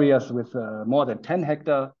areas with more than 10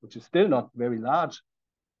 hectare, which is still not very large,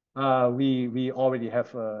 we already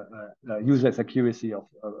have a user accuracy of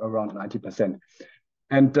around 90%.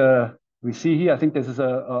 And we see here, I think this is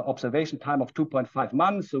an observation time of 2.5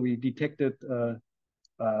 months. So we detected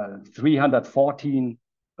 314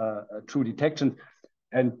 true detections.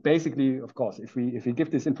 And basically, of course, if we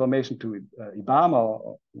give this information to IBAMA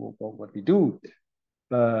or what we do,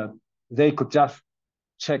 they could just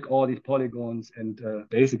check all these polygons and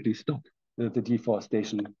basically stop the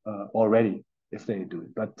deforestation already if they do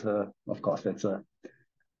it. But of course, that's a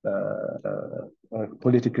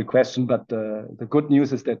political question. But the good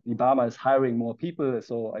news is that IBAMA is hiring more people.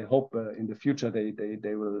 So I hope in the future they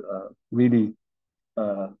will really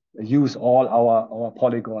use all our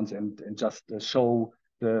polygons and just show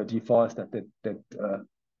the deforester that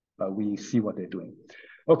we see what they're doing.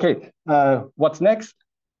 Okay, what's next?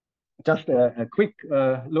 Just a quick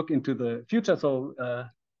look into the future. So,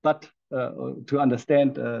 but to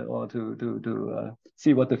understand or to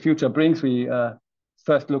see what the future brings, we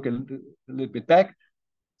first look a little bit back.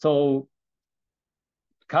 So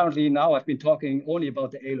currently now I've been talking only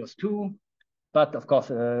about the ALOS 2, but of course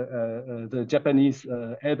the Japanese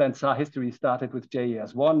L-band SAR history started with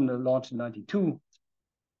JAS1, launched in '92.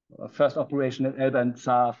 First operational L-band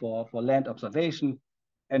SAR for land observation,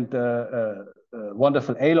 and the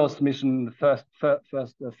wonderful ALOS mission, first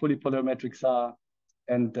fully polarimetric SAR,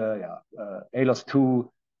 and ALOS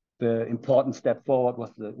 2. The important step forward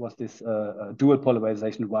was this dual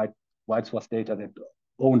polarization white swath data that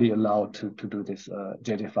only allowed to do this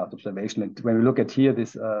JJ-Fast observation. And when we look at here,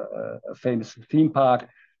 this famous theme park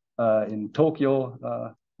in Tokyo,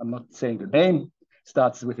 I'm not saying the name,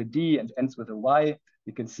 starts with a D and ends with a Y.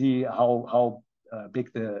 You can see how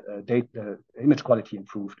big the image quality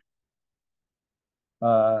improved.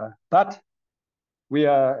 But we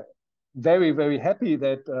are very, very happy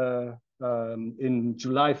that in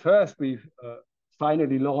July 1st, we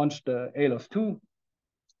finally launched ALOS-2.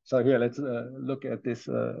 So here, let's look at this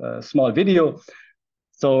small video.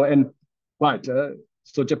 So,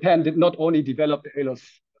 so Japan did not only develop the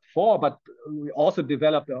ALOS-4, but we also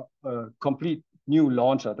developed a complete new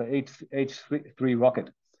launcher, the H3 rocket.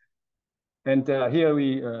 And here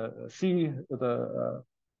we see the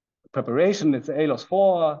preparation. It's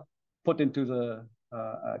ALOS-4 put into the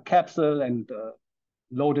capsule and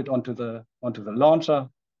loaded onto the launcher.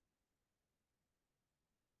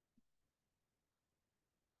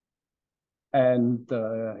 And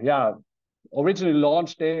yeah, originally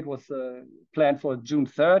launch date was planned for June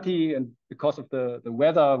 30, and because of the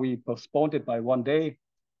weather, we postponed it by 1 day.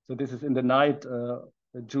 So this is in the night,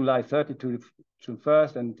 July 30 to June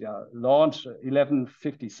 1st, and yeah, launch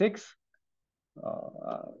 11:56.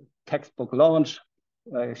 Textbook launch,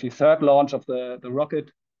 actually third launch of the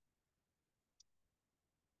rocket.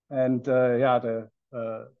 And yeah, the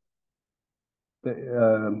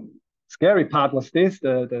scary part was this,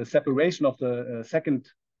 the separation of the second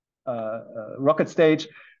rocket stage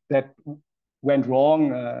that went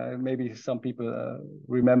wrong. Maybe some people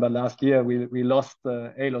remember last year we lost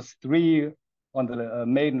the ALOS-3 on the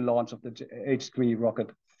maiden launch of the H3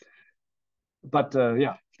 rocket. But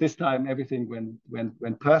yeah, this time everything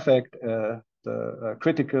went perfect. The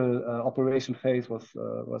critical operation phase was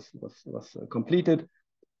completed.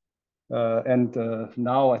 And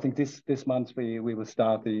now I think this month we will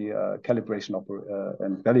start the calibration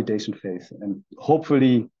and validation phase, and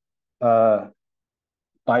hopefully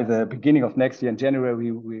by the beginning of next year in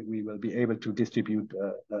January we will be able to distribute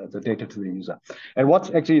the data to the user. And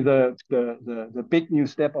what's actually the big new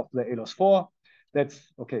step of the ALOS-4?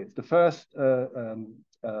 That's okay. It's the first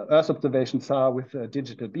Earth observation SAR with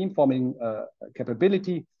digital beamforming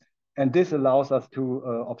capability, and this allows us to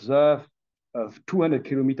observe 200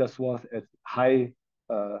 kilometers swath at high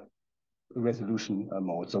resolution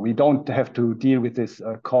mode. So we don't have to deal with this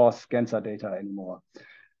coarse Gensar data anymore.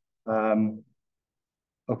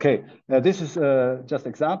 Okay, this is just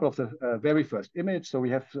example of the very first image. So we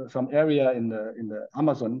have some area in the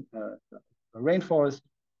Amazon rainforest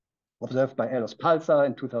observed by ALOS Pulsar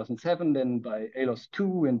in 2007, then by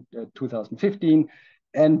ALOS-2 in 2015,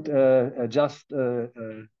 and just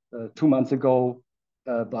 2 months ago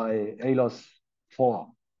by ALOS-4.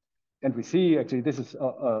 And we see actually this is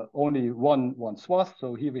only one swath.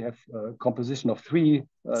 So here we have a composition of 3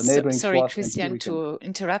 neighboring sorry, swaths. Christian, to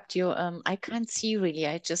interrupt you. I can't see really.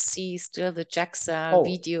 I just see still the JAXA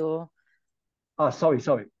video. Ah, sorry.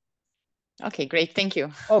 Okay, great. Thank you.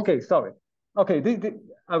 Okay, sorry. Okay,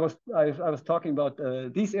 I was talking about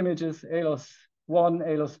these images: ALOS-1,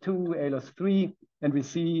 ALOS-2, ALOS-3, and we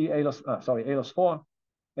see ALOS-4,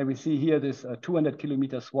 and we see here this 200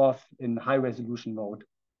 kilometer swath in high resolution mode.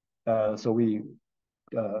 So we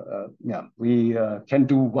can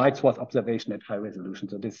do wide swath observation at high resolution.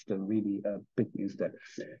 So this is the really big news there.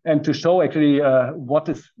 And to show actually what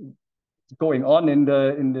is going on in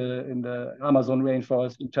the Amazon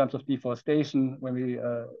rainforest in terms of deforestation, when we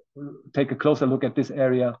take a closer look at this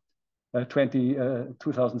area,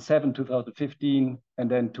 2007, 2015, and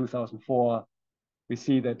then 2004, we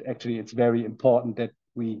see that actually it's very important that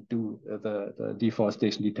we do the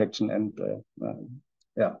deforestation detection. And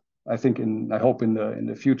yeah, I hope in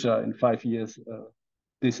the future, in 5 years,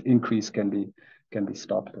 this increase can be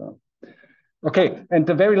stopped. Okay, and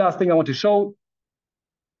the very last thing I want to show,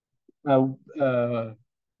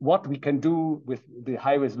 what we can do with the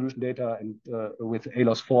high resolution data and with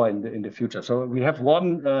ALOS-4 in the future. So we have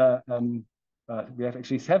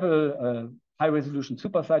actually several high resolution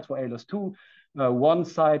super sites for ALOS-2. One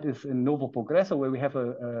site is in Novo Progresso, where we have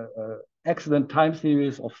a excellent time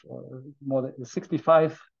series of more than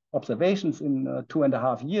 65 observations in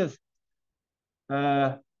 2.5 years.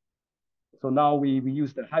 So now we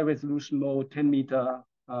use the high resolution mode, 10 meter,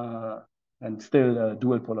 and still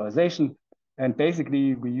dual polarization. And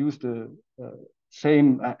basically we use the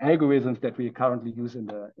same algorithms that we currently use in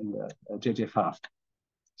the JJ-Fast.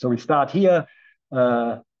 So we start here,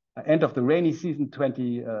 end of the rainy season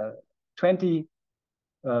 2020.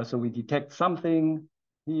 So we detect something.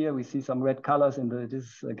 Here we see some red colors in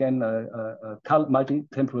this again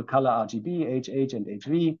multi-temporal color RGB, HH and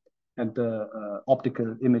HV, and the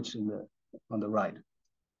optical image on the right.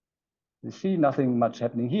 You see nothing much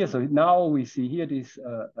happening here. So now we see here these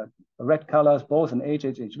red colors, both in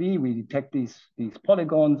HH/HV. We detect these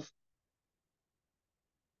polygons.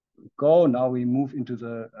 Now we move into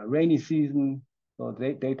the rainy season. So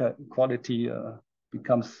the data quality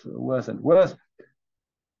becomes worse and worse.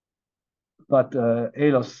 But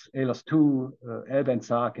ALOS-2 L-band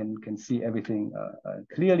SAR can see everything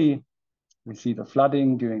clearly. we see the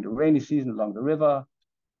flooding during the rainy season along the river.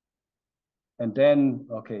 And then,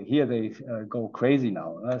 okay, here they go crazy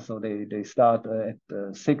now. So they start at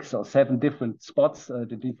 6 or 7 different spots, the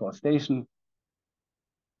deforestation.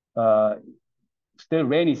 Still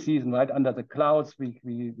rainy season, right? Under the clouds, we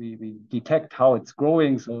detect how it's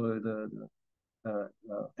growing. So the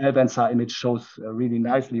SAR image shows really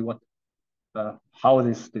nicely what how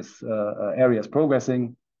this area is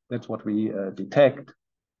progressing. That's what we detect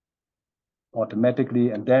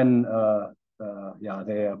automatically, and then yeah,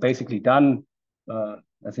 they are basically done. I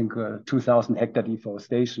think 2,000 hectare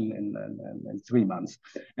deforestation in 3 months.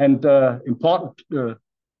 And important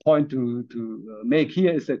point to make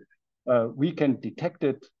here is that we can detect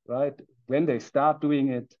it right when they start doing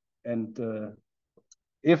it, and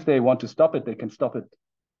if they want to stop it, they can stop it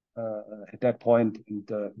at that point,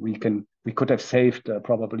 and we could have saved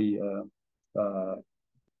probably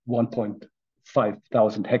 1.5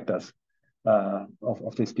 thousand hectares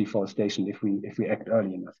of this deforestation if we act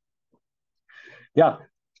early enough. Yeah,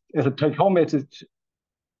 as a take-home message,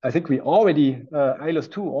 I think we already ILOS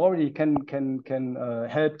 2 already can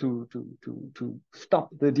help to stop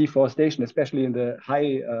the deforestation, especially in the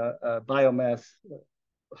high biomass,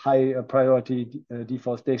 high priority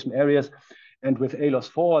deforestation areas. And with ALOS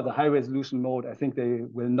 4, the high resolution mode, I think they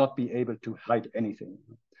will not be able to hide anything.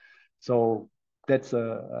 So that's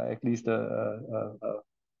at least a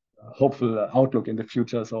hopeful outlook in the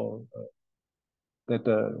future. So that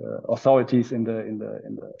the authorities in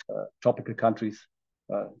the tropical countries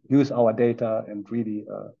use our data and really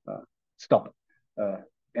stop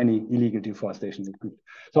any illegal deforestation.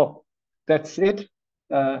 So that's it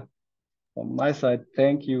from my side.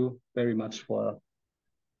 Thank you very much for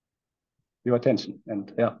your attention.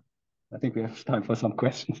 And yeah, I think we have time for some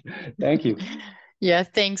questions. Thank you. Yeah,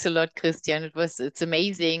 thanks a lot, Christian. It's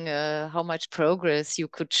amazing how much progress you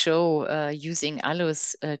could show using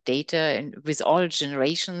ALOS data and with all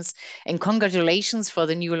generations. And congratulations for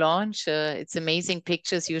the new launch. It's amazing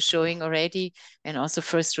pictures you're showing already, and also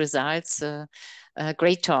first results.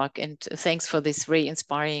 Great talk, and thanks for this very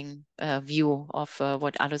inspiring view of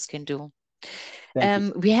what ALOS can do.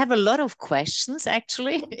 We have a lot of questions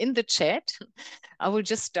actually in the chat. I will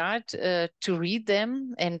just start to read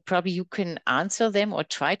them, and probably you can answer them or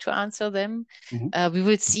try to answer them. We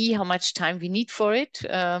will see how much time we need for it.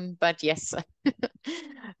 But yes,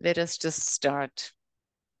 let us just start.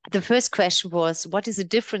 The first question was, what is the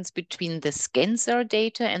difference between the SAR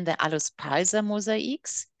data and the ALOS pulsar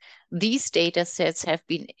mosaics? These data sets have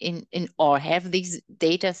been have these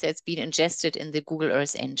data sets been ingested in the Google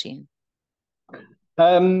Earth engine?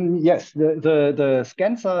 Yes, the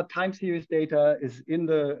SAR time series data is in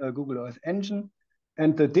the Google Earth engine.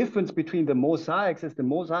 And the difference between the mosaics is the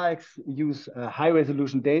mosaics use high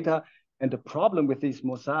resolution data. And the problem with these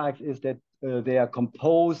mosaics is that they are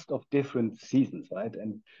composed of different seasons, right?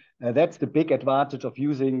 And that's the big advantage of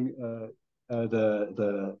using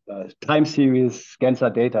the time series SAR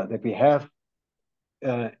data, that we have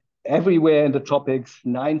everywhere in the tropics,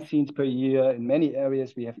 9 scenes per year. In many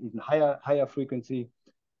areas, we have even higher frequency.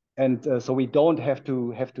 And so we don't have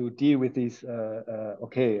to deal with these,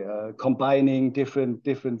 combining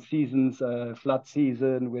different seasons, flood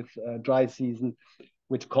season with dry season,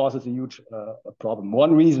 which causes a huge problem.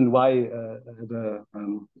 One reason why the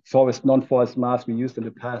forest, non-forest masks we used in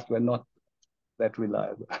the past were not that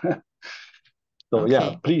reliable. So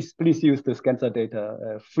yeah, please use the SAR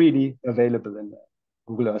data freely available in the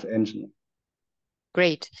Google Earth engine.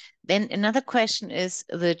 Great. Then another question is,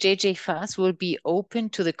 the JJ-FAS will be open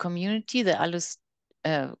to the community, the ALOS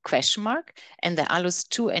question mark, and the ALOS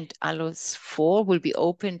 2 and ALOS 4 will be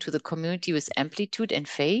open to the community with amplitude and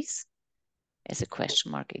phase? As a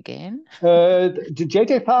question mark again. The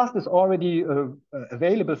JJ-FAS is already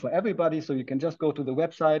available for everybody, so you can just go to the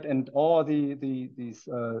website, and all these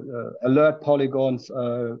alert polygons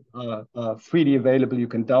are freely available. You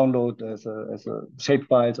can download as a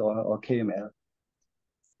shapefiles or KML.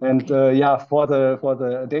 And yeah, for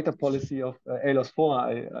the data policy of ALOS 4,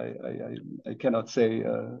 I cannot say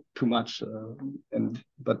too much,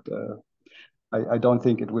 but I don't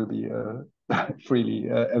think it will be freely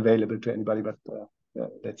available to anybody, but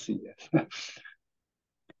let's see.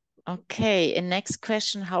 Okay, and next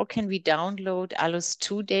question, how can we download ALOS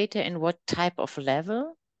 2 data and what type of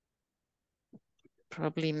level?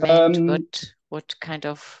 Probably meant what kind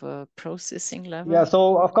of processing level? Yeah,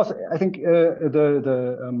 so of course, I think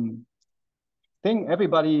the thing,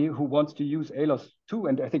 everybody who wants to use ALOS 2,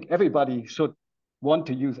 and I think everybody should want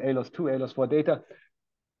to use ALOS 2, ALOS 4 data,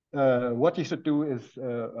 what you should do is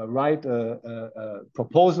write a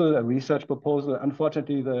proposal, a research proposal.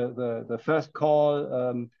 Unfortunately, the first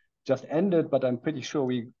call just ended, but I'm pretty sure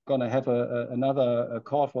we're gonna have another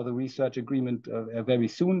call for the research agreement very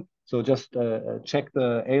soon. So just check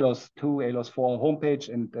the ALOS 2, ALOS 4 homepage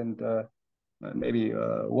and maybe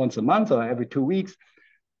once a month or every 2 weeks,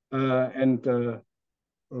 and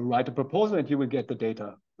write a proposal, and you will get the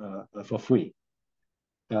data for free.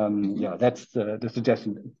 Yeah, that's the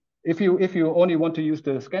suggestion. If you only want to use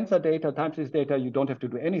the ScanSAR data, time series data, you don't have to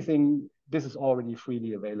do anything. This is already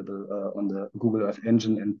freely available on the Google Earth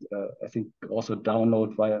Engine, and I think also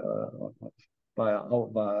download via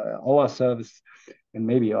our service, and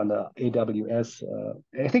maybe on the AWS.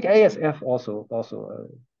 I think ASF also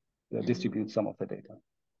distributes some of the data.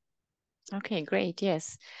 Okay, great.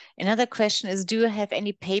 Yes. Another question is, do you have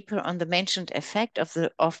any paper on the mentioned effect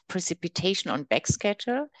of precipitation on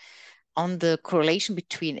backscatter, on the correlation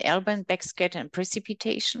between L-band backscatter and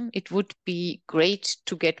precipitation? It would be great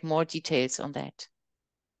to get more details on that.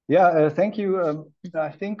 Yeah, thank you.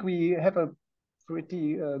 I think we have a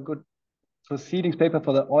pretty good proceedings paper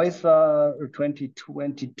for the OISA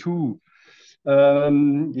 2022.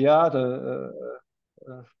 Yeah, the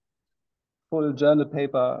full journal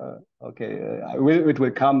paper. Okay, it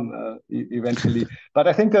will come eventually. But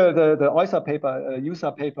I think the OISA paper,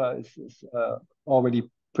 USA paper is already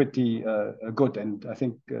pretty good, and I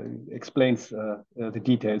think explains the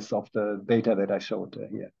details of the data that I showed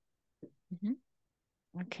here.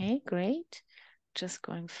 Mm-hmm. Okay, great. Just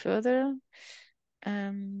going further.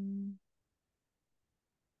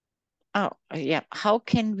 Oh, yeah. How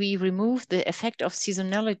can we remove the effect of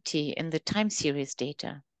seasonality in the time series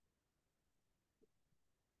data?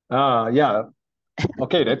 Yeah.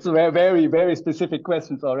 Okay, that's very, very specific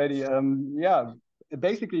questions already. Yeah,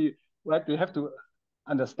 basically, what we have to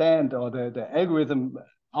understand, or the algorithm,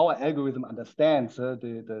 our algorithm understands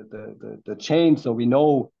the change, so we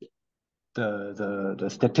know the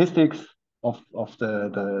statistics of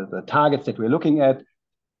the targets that we're looking at,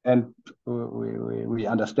 and we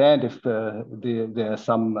understand if there's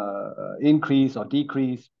some increase or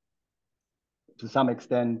decrease. To some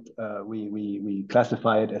extent, we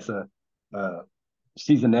classify it as a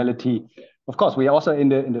seasonality. Of course, we also in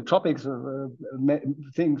the tropics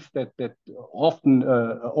things that often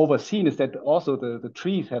overseen is that also the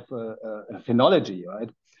trees have a phenology, right?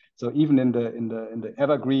 So even in the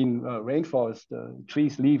evergreen rainforest,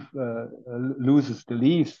 trees loses the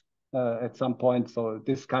leaves at some point. So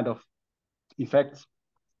this kind of effects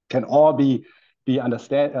can all be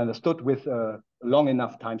understood with long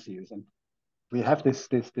enough time series. And we have this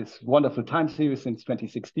wonderful time series since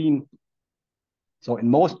 2016. So in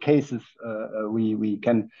most cases, we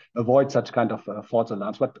can avoid such kind of false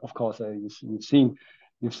alarms. But of course, you've seen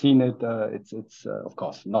it. It's of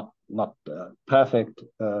course not perfect,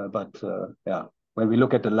 but yeah. When we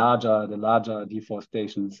look at the larger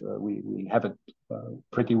deforestations, we have it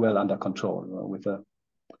pretty well under control with a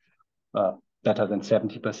better than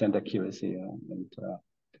 70% accuracy.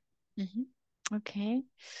 Okay.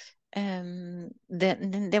 Then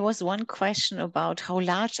there was one question about how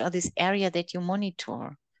large are this area that you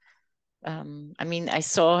monitor? I mean, I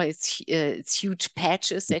saw it's huge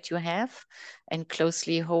patches that you have, and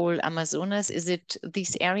closely whole Amazonas. Is it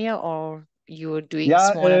this area, or you're doing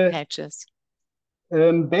smaller patches?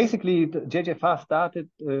 Basically, the JJFR started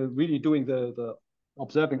really doing the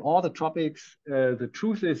observing all the tropics. The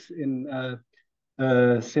truth is,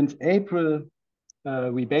 since April,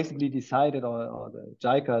 we basically decided, or the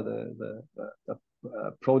JICA, the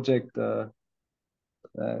project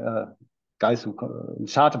guys who in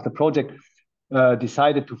charge of the project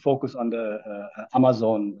decided to focus on the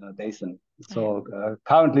Amazon basin. So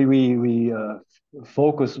currently we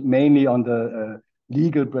focus mainly on the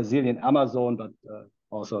legal Brazilian Amazon, but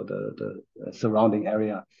also the surrounding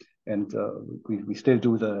area. And we still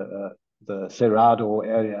do the Cerrado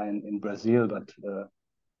area in Brazil, but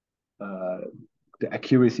the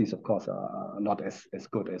accuracies, of course, are not as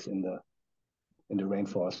good as in the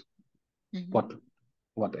rainforest.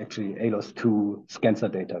 What actually ALOS 2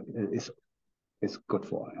 ScanSAR data is good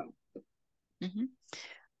for. Yeah.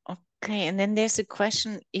 Okay, and then there's a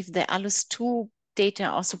question if the ALOS 2 data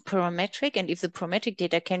are also parametric, and if the parametric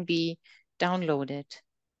data can be downloaded.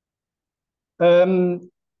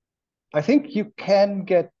 I think you can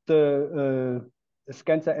get the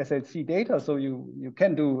ScanSAR SLC data, so you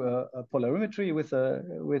can do a polarimetry with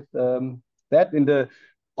that.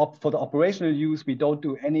 For the operational use, we don't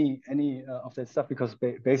do any of that stuff, because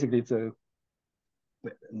basically it's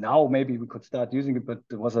now maybe we could start using it, but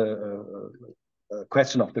there was a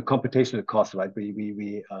question of the computational cost, right?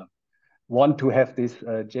 We want to have this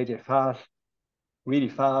JJ fast, really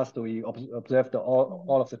fast. So we observe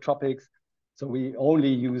all of the tropics, So we only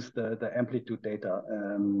use the amplitude data.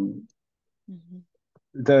 Mhm.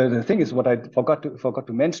 The thing is, what I forgot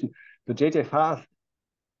to mention, the JJ-Fast,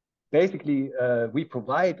 basically we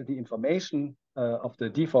provide the information of the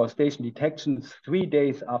deforestation detections 3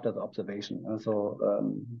 days after the observation.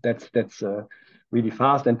 That's really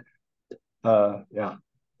fast, and yeah,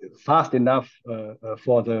 fast enough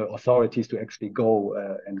for the authorities to actually go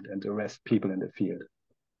and arrest people in the field.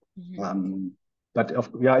 Mhm. But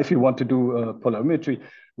yeah, if you want to do polarimetry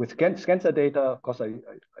with sensor data, of course, I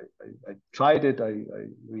tried it.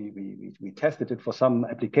 We tested it for some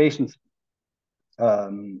applications.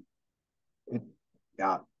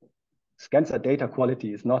 Yeah, sensor data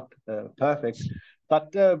quality is not perfect,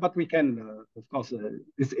 but we can, of course,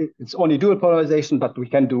 it's only dual polarization, but we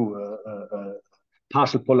can do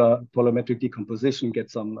partial polarimetric decomposition, get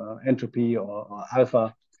some entropy or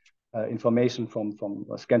alpha information from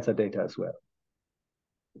sensor data as well.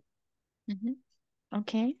 Mhm.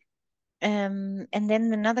 Okay. And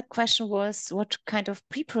then another question was, what kind of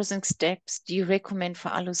pre-processing steps do you recommend for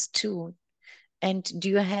ALUS 2? And do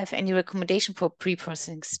you have any recommendation for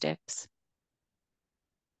pre-processing steps?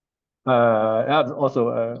 That's also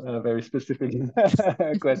a very specific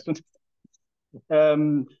question.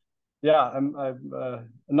 Yeah, I'm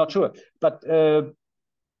not sure, but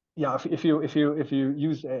yeah, if you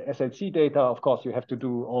use SLC data, of course you have to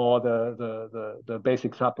do all the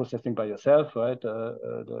basic SAR processing by yourself, right?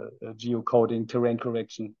 The geocoding, terrain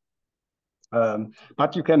correction.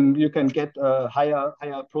 But you can get higher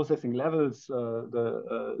processing levels.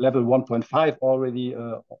 The level 1.5 already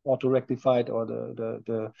auto rectified, or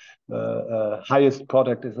the highest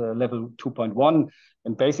product is a level 2.1,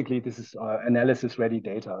 and basically this is analysis ready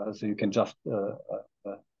data. So you can just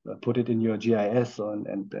put it in your GIS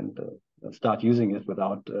and start using it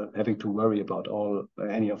without having to worry about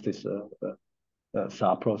any of this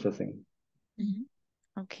SAR processing. Mhm.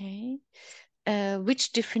 Okay.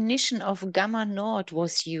 Which definition of gamma naught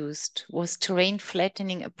was used? Was terrain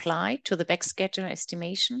flattening applied to the backscatter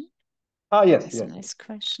estimation? Yes, That's a yes. nice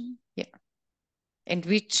question. Yeah. And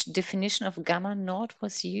which definition of gamma naught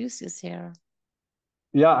was used? Is there?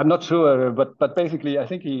 Yeah, I'm not sure, but basically, I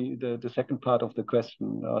think the second part of the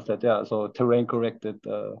question was that, yeah, so terrain corrected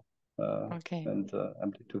Okay. and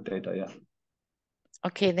amplitude data, yes.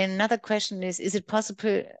 Okay, then another question is it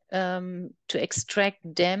possible to extract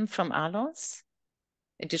DEM from ALOS,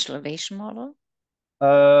 a digital elevation model?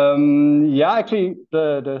 Yeah, actually,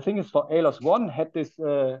 the thing is, for ALOS 1 had this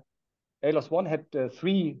ALOS 1 had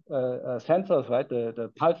 3 sensors, right?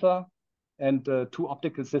 The pulsar and 2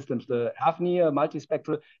 optical systems, the Hafnier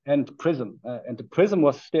multispectral and Prism. And the Prism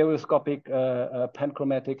was stereoscopic,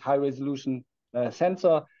 panchromatic, high resolution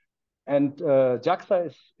sensor. And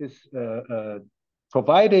JAXA is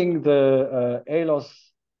providing the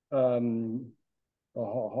ALOS,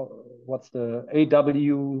 what's the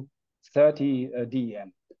AW30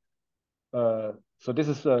 DEM. So this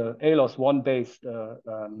is ALOS 1 based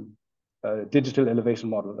digital elevation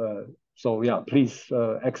model. So yeah, please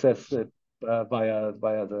access it via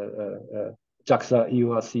the JAXA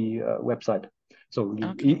EURC website. So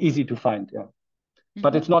Okay. easy to find, yeah.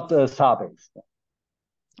 But Mm-hmm. it's not SAR based.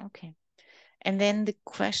 Okay. And then the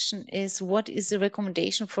question is, what is the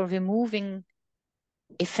recommendation for removing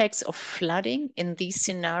effects of flooding in these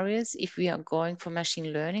scenarios if we are going for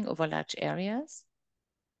machine learning over large areas?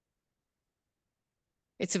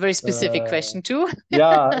 It's a very specific question too.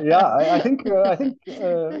 Yeah, I think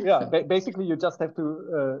yeah. Basically, you just have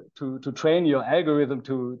to train your algorithm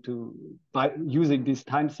by using this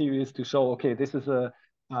time series to show, okay, this is a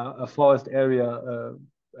forest area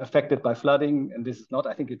affected by flooding, and this is not.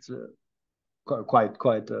 I think it's quite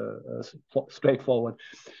straightforward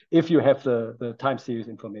if you have the time series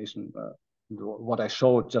information. What I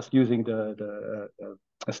showed, just using the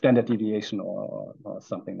standard deviation or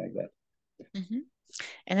something like that. Mm-hmm.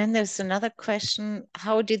 And then there's another question.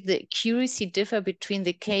 How did the accuracy differ between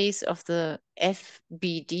the case of the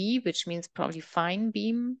FBD, which means probably fine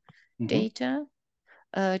beam data,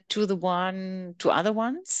 to other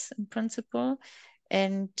ones in principle,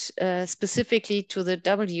 and specifically to the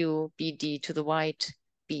WBD, to the wide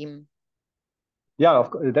beam? Yeah, of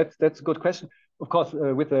course, that's a good question. Of course,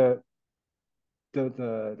 with the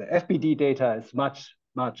FBD data is much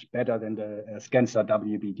better than the Scancer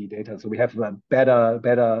WBD data. So we have a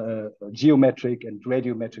better geometric and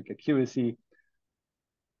radiometric accuracy.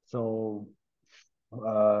 So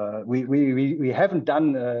we haven't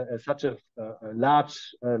done such a large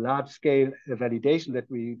scale validation that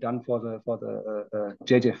we done for the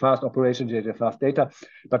JJ-Fast operation, JJ-Fast data,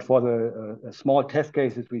 but for the small test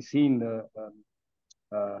cases we've seen.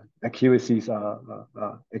 accuracies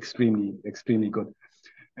are extremely good.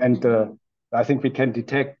 And I think we can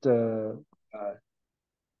detect, I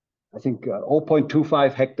think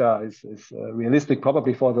 0.25 hectare is realistic,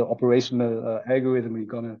 probably for the operational algorithm. We're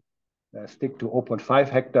going to stick to 0.5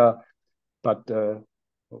 hectare, but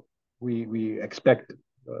we expect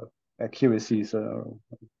accuracies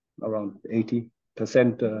around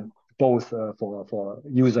 80%, both for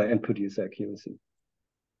user and producer accuracy.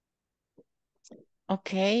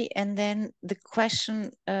 Okay, and then the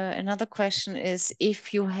question, another question is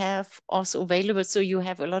if you have also available, so you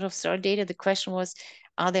have a lot of SAR data. The question was,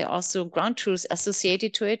 are there also ground truths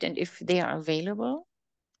associated to it, and if they are available?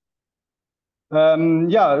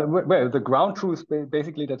 Yeah, well, the ground truth,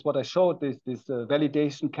 basically, that's what I showed, this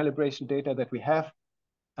validation, calibration data that we have.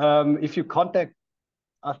 If you contact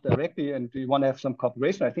us directly and we want to have some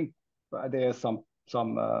cooperation, I think there's some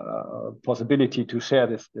possibility to share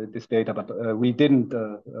this data, but we didn't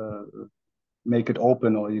make it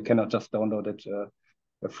open, or you cannot just download it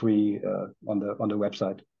free on the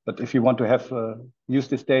website. But if you want to have use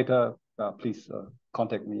this data, please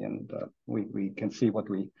contact me, and we can see what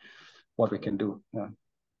we can do. Yeah.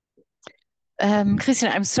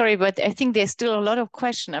 Christian, I'm sorry, but I think there's still a lot of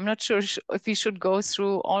questions. I'm not sure if we should go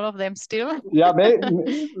through all of them still. Yeah, maybe.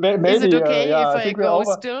 Is it okay yeah, if I think I go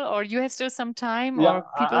over. still, or you have still some time, Yeah, or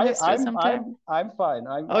people have still some time? I'm fine.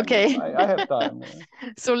 Okay. I have time.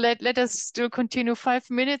 So let us still continue 5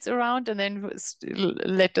 minutes around, and then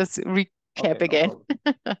let us recap Okay, again.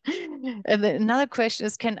 no And then another question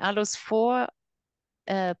is, can ALOS 4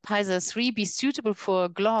 Pulsar 3 be suitable for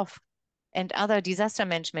GLOF and other disaster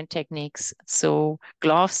management techniques? So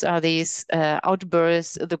GLOFs are these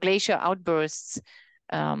outbursts, the glacier outbursts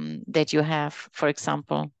that you have, for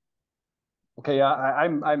example. Okay, yeah,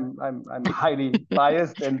 I'm highly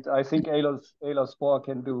biased, and I think ALOS 4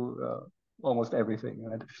 can do almost everything.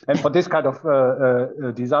 Right? And for this kind of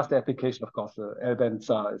disaster application, of course, L-band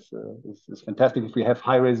SAR is fantastic. If we have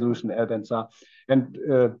high resolution L-band SAR, and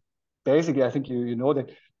basically, I think you know that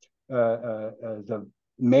the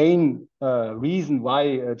main reason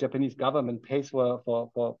why Japanese government pays for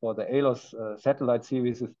the ALOS satellite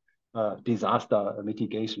series is disaster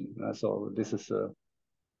mitigation. So this is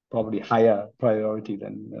probably higher priority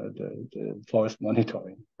than the forest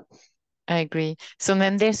monitoring. I agree. So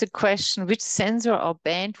then there's a question, which sensor or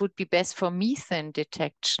band would be best for methane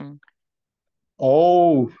detection?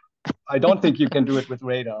 Oh, I don't think you can do it with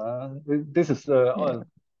radar. This is for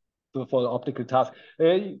the optical task.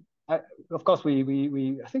 Of course, I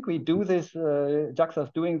think we do this. JAXA is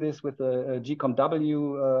doing this with the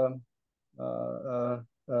GCOMW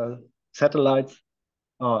satellites,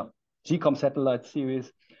 GCOM satellite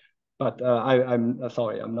series. But I'm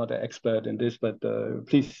sorry, I'm not an expert in this. But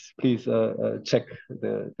please check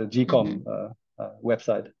the GCOM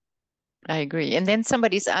website. I agree. And then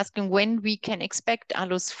somebody's asking when we can expect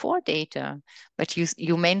ALOS 4 data. But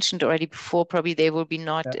you mentioned already before, probably they will be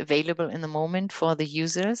not available in the moment for the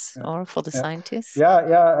users or for the scientists.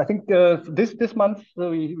 Yeah. I think this month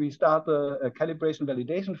we start a calibration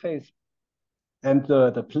validation phase, and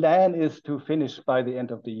the plan is to finish by the end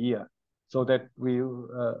of the year, so that we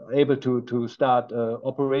are able to start the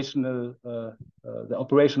operational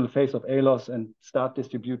phase of ALOS and start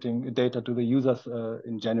distributing data to the users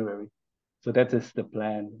in January. So that is the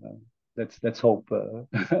plan. Let's hope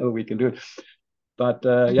we can do it. But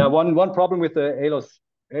yeah, one problem with the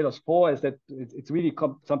ALOS 4 is that it's really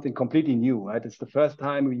something completely new, right? It's the first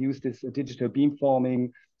time we use this digital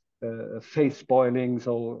beamforming, phase spoiling.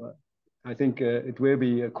 So I think it will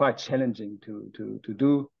be quite challenging to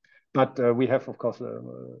do. But we have, of course,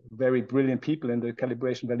 very brilliant people in the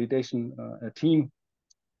calibration validation team.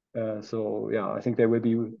 So yeah, I think they will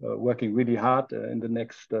be working really hard in the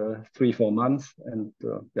next 3-4 months, and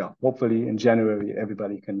yeah, hopefully in January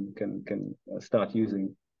everybody can start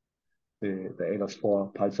using the ALOS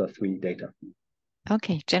 4 Pulsar 3 data.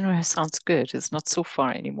 Okay, January sounds good. It's not so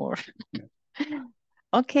far anymore.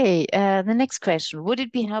 Okay, the next question. Would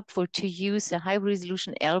it be helpful to use a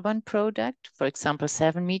high-resolution L-band product, for example,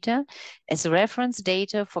 7 meter, as a reference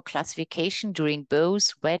data for classification during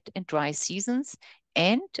both wet and dry seasons,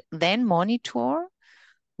 and then monitor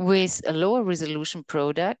with a lower resolution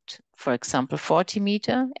product, for example, 40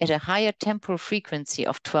 meter, at a higher temporal frequency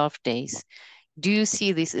of 12 days? Do you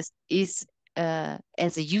see this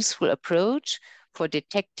as a useful approach for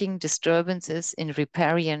detecting disturbances in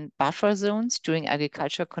riparian buffer zones during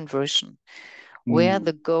agriculture conversion, where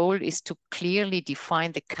the goal is to clearly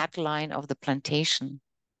define the cut line of the plantation?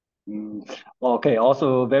 Okay,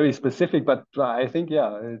 also very specific, but I think,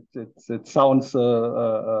 yeah, it sounds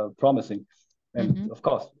promising. And of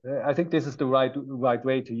course, I think this is the right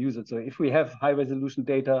way to use it. So if we have high resolution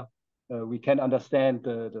data, we can understand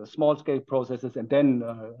the small scale processes and then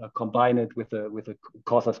combine it with the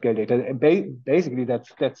coarser scale data. And basically,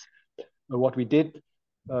 that's what we did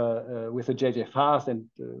with the JJ-FAST, and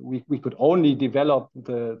we could only develop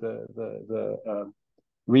the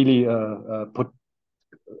really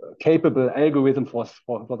capable algorithm for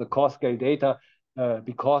the coarse scale data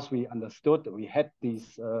because we understood that we had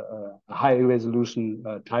these high resolution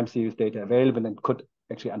time series data available and could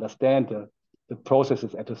actually understand the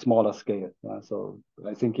processes at a smaller scale. So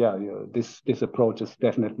I think, this approach is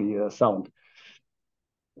definitely sound.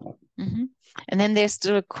 And then there's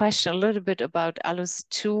still a question a little bit about ALUS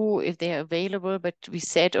 2, if they're available, but we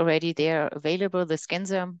said already they are available. The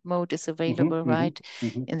Scanser mode is available, right?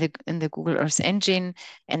 In the Google Earth Engine.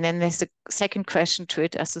 And then there's a second question to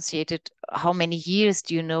it associated. How many years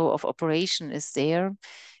do you know of operation is there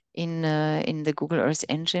in the Google Earth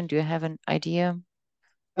Engine? Do you have an idea?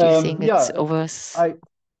 Do you think it's over?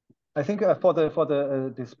 I think for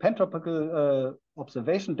this pantropical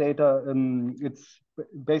observation data, it's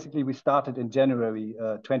basically we started in January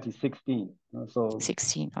 2016. So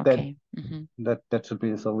 16, okay. That should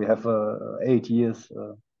be, so we have 8 years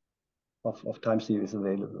of time series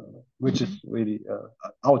available, which is really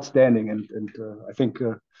outstanding, and I think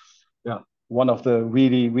one of the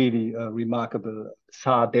really remarkable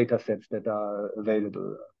SAR data sets that are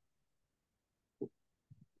available.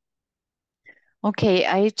 Okay,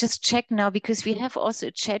 I just checked now because we have also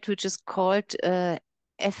a chat which is called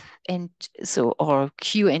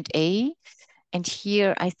Q&A. And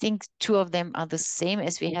here I think two of them are the same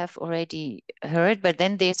as we have already heard, but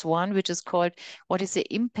then there's one which is called, what is the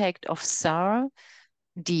impact of SAR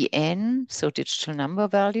DN, so digital number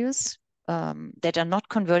values, that are not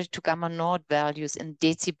converted to gamma naught values in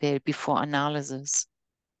decibel before analysis?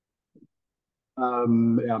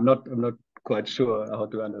 I'm not quite sure how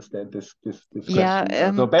to understand this Yeah,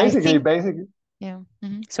 question. So basically, yeah.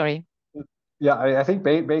 Sorry. Yeah, I think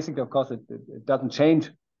basically, of course, it doesn't change,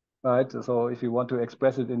 right? So if you want to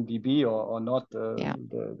express it in dB or not,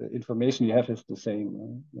 the information you have is the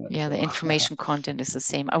same. Yeah, the information content is the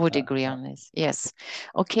same. I would agree on this. Yes.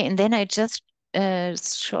 Okay, and then I just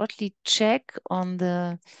shortly check on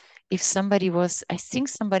if somebody was, I think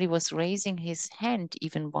somebody was raising his hand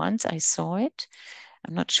even once. I saw it.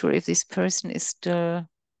 I'm not sure if this person is still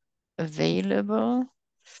available.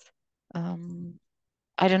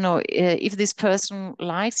 I don't know if this person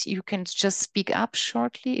likes, you can just speak up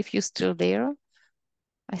shortly if you're still there.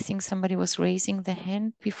 I think somebody was raising the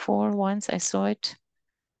hand before once. I saw it.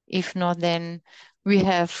 If not, then we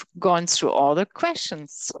have gone through all the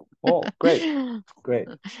questions. Oh, great.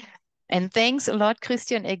 And thanks a lot,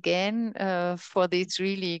 Christian, again, for this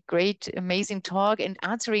really great, amazing talk and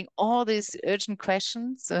answering all these urgent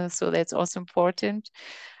questions. So that's also important.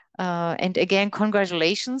 And again,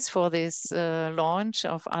 congratulations for this launch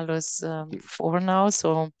of ALUS 4 now.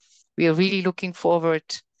 So we are really looking forward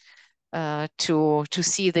to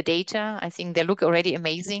see the data. I think they look already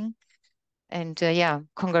amazing. And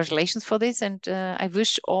congratulations for this. And I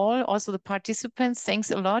wish also the participants,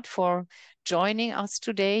 thanks a lot for joining us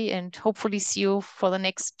today, and hopefully see you for the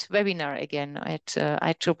next webinar again at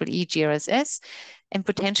IEEE GRSS, and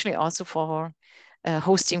potentially also for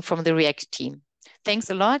hosting from the React team. Thanks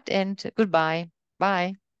a lot and goodbye.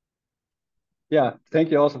 Bye. Yeah, thank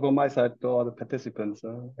you also from my side to all the participants,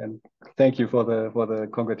 and thank you for the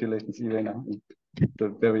congratulations, Irena, the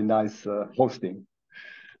very nice hosting.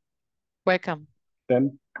 Welcome.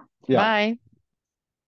 Then, yeah. Bye.